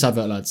favourite Christmas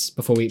advert, lads,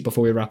 before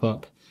we wrap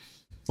up?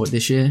 What,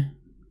 this year?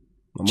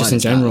 Just in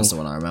general. That's the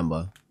one I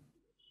remember.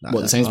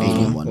 The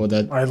Sainsbury's one? Or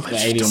the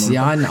alien one? See,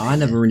 I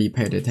never really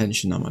paid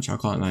attention that much, I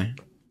can't lie.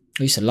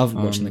 I used to love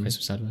watching the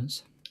Christmas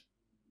adverts.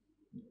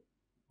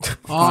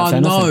 Oh,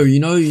 no, you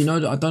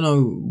know, I don't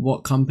know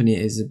what company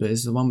it is, but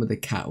it's the one with the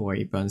cat where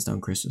he burns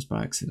down Christmas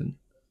by accident.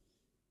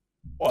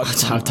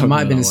 What? It might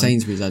have been a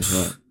Sainsbury's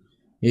advert.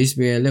 It used to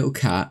be a little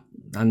cat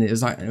and it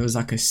was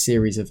like a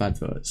series of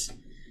adverts,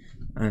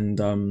 and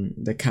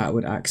the cat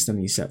would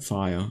accidentally set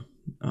fire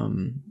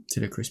to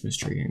the Christmas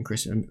tree, and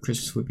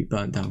Christmas would be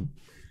burnt down.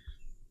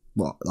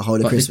 What, the whole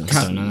of Christmas?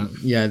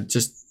 Yeah,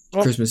 just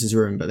Christmas is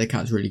ruined, but the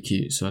cat's really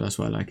cute, so that's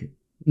why I like it.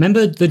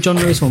 Remember the John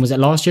Lewis one? Was it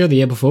last year or the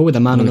year before with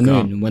the man on the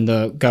moon? When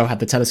the girl had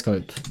the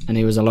telescope and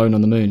he was alone on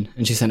the moon,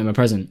 and she sent him a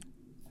present.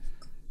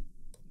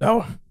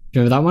 No. Do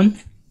you remember that one?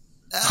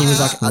 He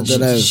was like, I don't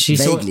know.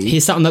 He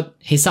sat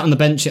on the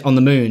bench on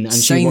the moon, and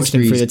she watched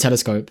him through the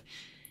telescope.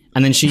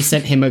 And then she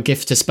sent him a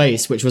gift to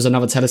space, which was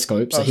another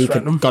telescope, so he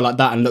could go like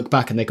that and look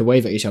back, and they could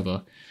wave at each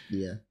other.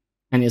 Yeah.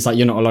 And it's like,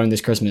 you're not alone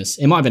this Christmas.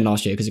 It might have been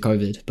last year because of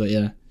COVID, but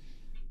yeah.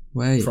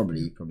 Wait.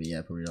 Probably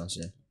last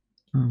year.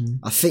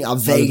 I think I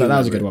vaguely. That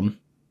was a good one.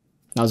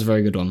 That was a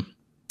very good one.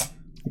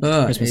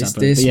 Christmas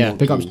advert. But yeah,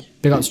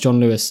 big ups John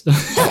Lewis.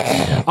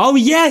 Oh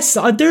yes,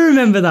 I do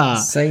remember that.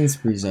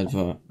 Sainsbury's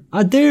advert.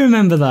 I do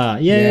remember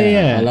that.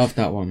 Yeah. I love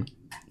that one.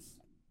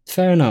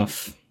 Fair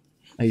enough.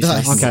 I used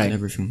to okay.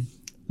 Everything.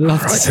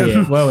 Love to see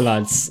it. Well,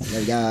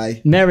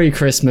 lads. Merry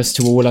Christmas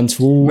to all, and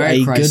to all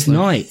Merry good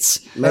night.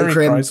 Merry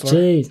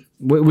Christmas.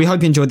 We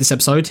hope you enjoyed this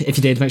episode. If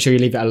you did, make sure you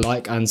leave it a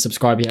like and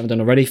subscribe if you haven't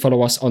done already.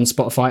 Follow us on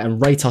Spotify and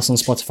rate us on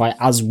Spotify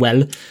as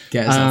well.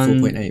 Get us at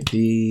 4.8,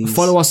 please.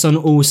 Follow us on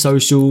all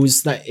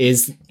socials. That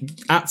is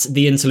at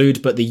the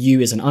Interlude, but the U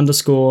is an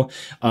underscore.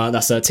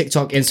 That's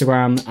TikTok,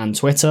 Instagram, and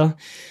Twitter.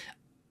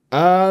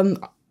 I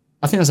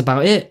think that's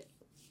about it.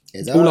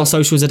 All our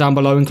socials are down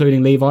below,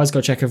 including Levi's.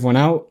 Go check everyone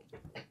out.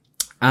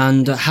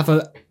 And have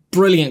a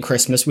brilliant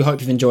Christmas. We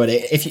hope you've enjoyed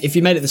it. If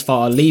you made it this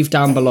far, leave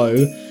down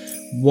below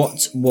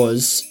what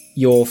was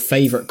your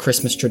favourite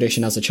Christmas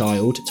tradition as a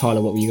child. Tyler,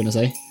 what were you going to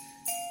say?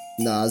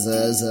 No, as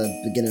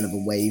a beginning of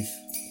a wave.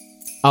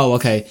 Oh,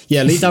 okay.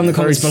 Yeah, leave down in the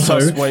comments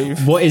below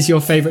what is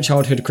your favourite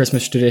childhood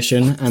Christmas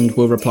tradition, and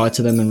we'll reply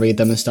to them and read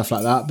them and stuff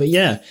like that. But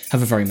yeah,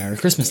 have a very Merry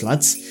Christmas,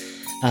 lads.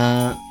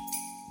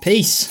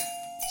 Peace.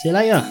 See you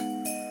later.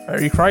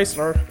 Merry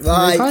Chrysler.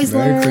 Bye.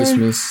 Merry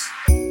Christmas.